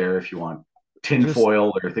 I'll go there if you want tin Just,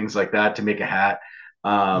 foil or things like that to make a hat.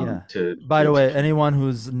 yeah, To by the to way, keep. anyone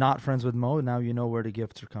who's not friends with Mo, now you know where the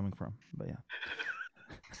gifts are coming from, but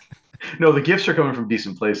No, the gifts are coming from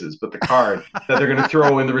decent places, but the card that they're going to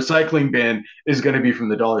throw in the recycling bin is going to be from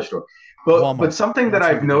the dollar store. But Walmart, something that that's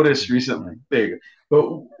where I've the gifts are noticed coming, yeah. recently, there you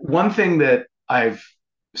go. But one thing that I've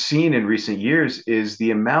seen in recent years is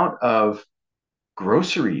the amount of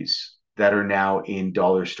groceries that are now in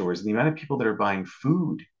dollar stores and the amount of people that are buying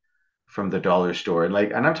food from the dollar store. And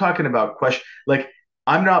I'm talking about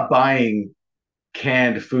I'm not buying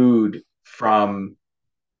canned food from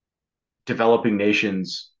developing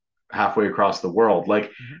nations halfway across the world.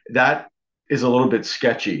 Like Hmm. that is a little bit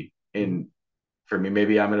sketchy Hmm. in for me.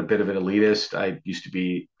 Maybe I'm a bit of an elitist. I used to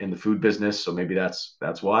be in the food business, so maybe that's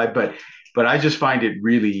why. But I just find it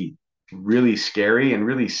really, really scary and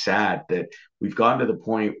really sad that we've gotten to the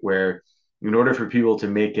point where in order for people to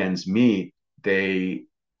make ends meet, they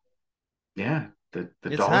yeah, the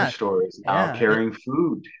It's dollar hot, store is now yeah. carrying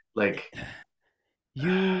food. Like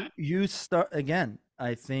You start again.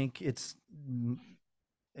 I think it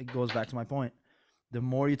goes back to my point. The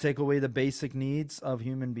more you take away the basic needs of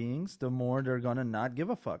human beings, the more they're gonna not give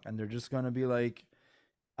a fuck, and they're just gonna be like,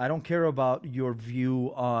 I don't care about your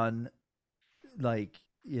view on, like,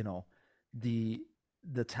 the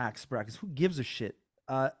the tax brackets. Who gives a shit?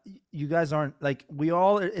 You guys aren't like we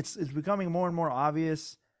all. It's becoming more and more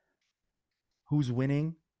obvious who's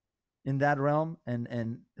winning in that realm,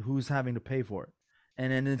 and who's having to pay for it,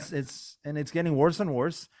 and then it's getting worse and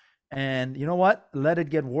worse. And you know what, let it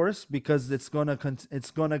get worse because it's gonna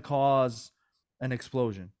cause an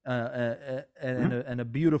explosion, and a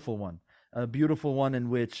beautiful one, in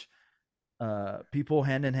which people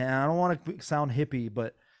hand in hand. I don't want to sound hippie,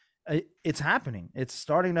 but it's happening. It's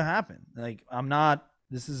starting to happen. Like, I'm not,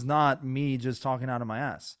 this is not me just talking out of my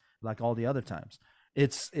ass like all the other times.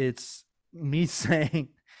 It's me saying,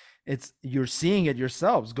 it's, you're seeing it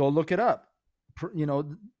yourselves. Go look it up. You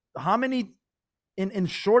know, how many in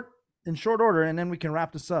short order, and then we can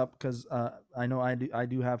wrap this up because I know I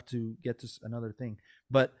do have to get to another thing,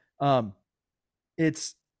 but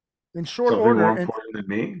it's in short something order. more And important than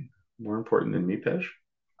me, more important than me, Pesh.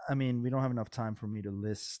 I mean, we don't have enough time for me to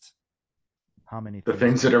list how many The things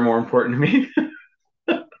things are. that are more important to me.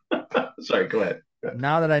 Sorry, go ahead.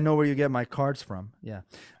 Now that I know where you get my cards from, yeah.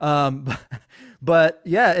 But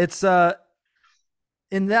yeah, it's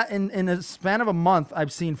in a span of a month,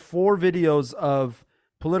 I've seen 4 videos of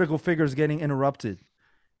political figures getting interrupted.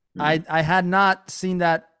 Mm. I had not seen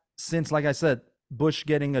that since, like I said, Bush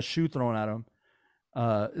getting a shoe thrown at him,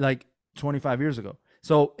 like 25 years ago.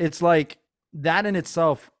 So it's like that in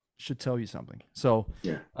itself should tell you something. So,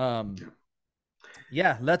 Yeah. um, Yeah.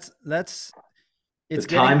 yeah, let's. The It's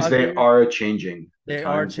getting times they uglier. are changing. The They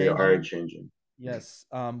are times they are changing. changing. Yeah. Yes.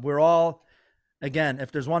 We're all, again,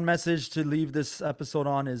 if there's one message to leave this episode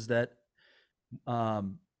on, is that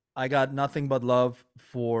um, I got nothing but love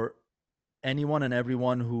for anyone and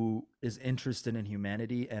everyone who is interested in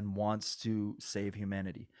humanity and wants to save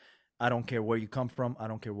humanity. I don't care where you come from. I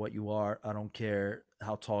don't care what you are. I don't care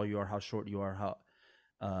how tall you are, how short you are,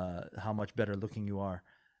 how much better looking you are,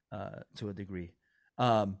 to a degree.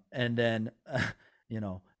 And then,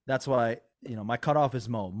 that's why, my cutoff is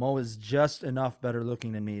Mo. Mo is just enough better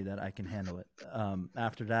looking than me that I can handle it.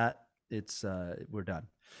 After that, it's we're done.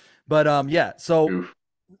 But yeah, so Oof.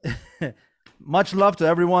 much love to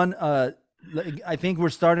everyone. I think we're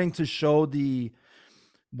starting to show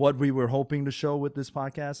what we were hoping to show with this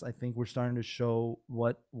podcast. I think we're starting to show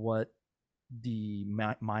what the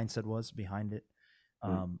mindset was behind it.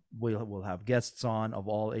 We'll have guests on of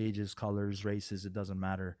all ages, colors, races. It doesn't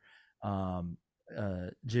matter.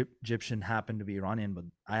 Gyptian happened to be Iranian, but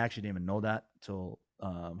I actually didn't even know that till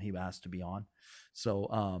he asked to be on.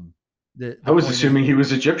 So I was assuming he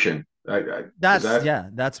was Egyptian.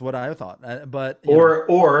 That's what I thought. But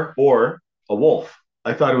or a wolf.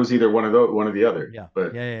 I thought it was either one of the other. Yeah.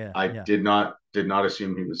 But yeah. I did not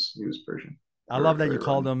assume he was Persian. I love that you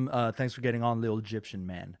called him. Thanks for getting on, little Egyptian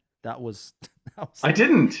man. That was I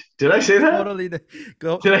didn't. Did I say that? Totally. Did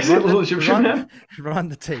I say little Egyptian man? Run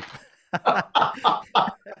the tape.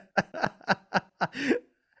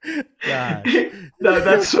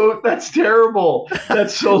 That's terrible.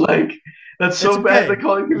 That's so bad. They're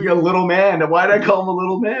calling me a little man. Why did I call him a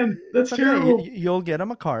little man? That's terrible. You'll get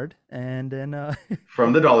him a card, and then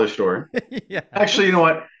from the dollar store. Yeah. Actually, you know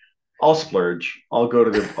what? I'll splurge. I'll go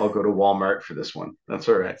to Walmart for this one. That's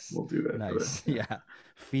all right. Nice. We'll do that. Nice. Yeah.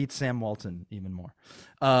 Feed Sam Walton even more.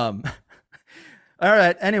 All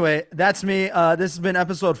right. Anyway, that's me. This has been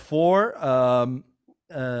episode 4.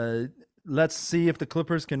 Let's see if the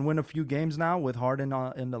Clippers can win a few games now with Harden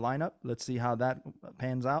in the lineup. Let's see how that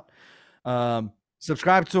pans out.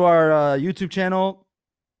 Subscribe to our YouTube channel,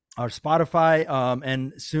 our Spotify,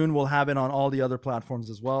 and soon we'll have it on all the other platforms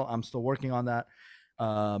as well. I'm still working on that.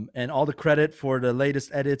 And all the credit for the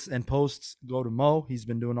latest edits and posts go to Mo. He's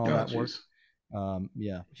been doing all that work.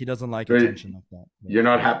 Yeah, he doesn't like attention like that. You're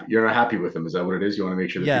not happy with them. Is that what it is? You want to make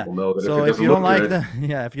sure that people know that so if you don't like them,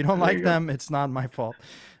 if you don't like them, it's not my fault.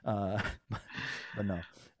 But no.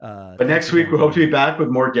 But next week we hope to be back with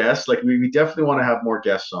more guests. Like we definitely want to have more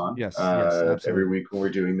guests on. Yes, every week when we're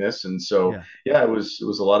doing this, and so it was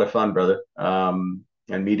a lot of fun, brother. And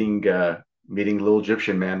meeting little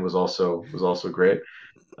Egyptian man was also great.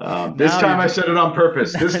 This time I said it on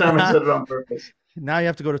purpose. Now you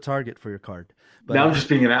have to go to Target for your card. But now I'm just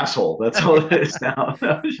being an asshole. That's all it is now.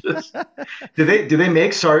 Do they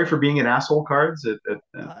make sorry for being an asshole cards?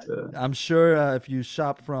 I'm sure if you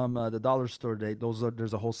shop from the dollar store,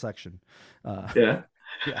 there's a whole section. Yeah.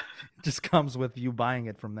 Yeah, it just comes with you buying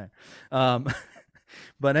it from there.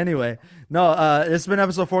 But anyway, no, it's been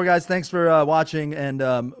episode 4, guys. Thanks for watching,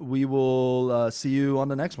 and we will see you on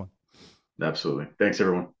the next one. Absolutely. Thanks,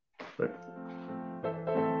 everyone. Bye.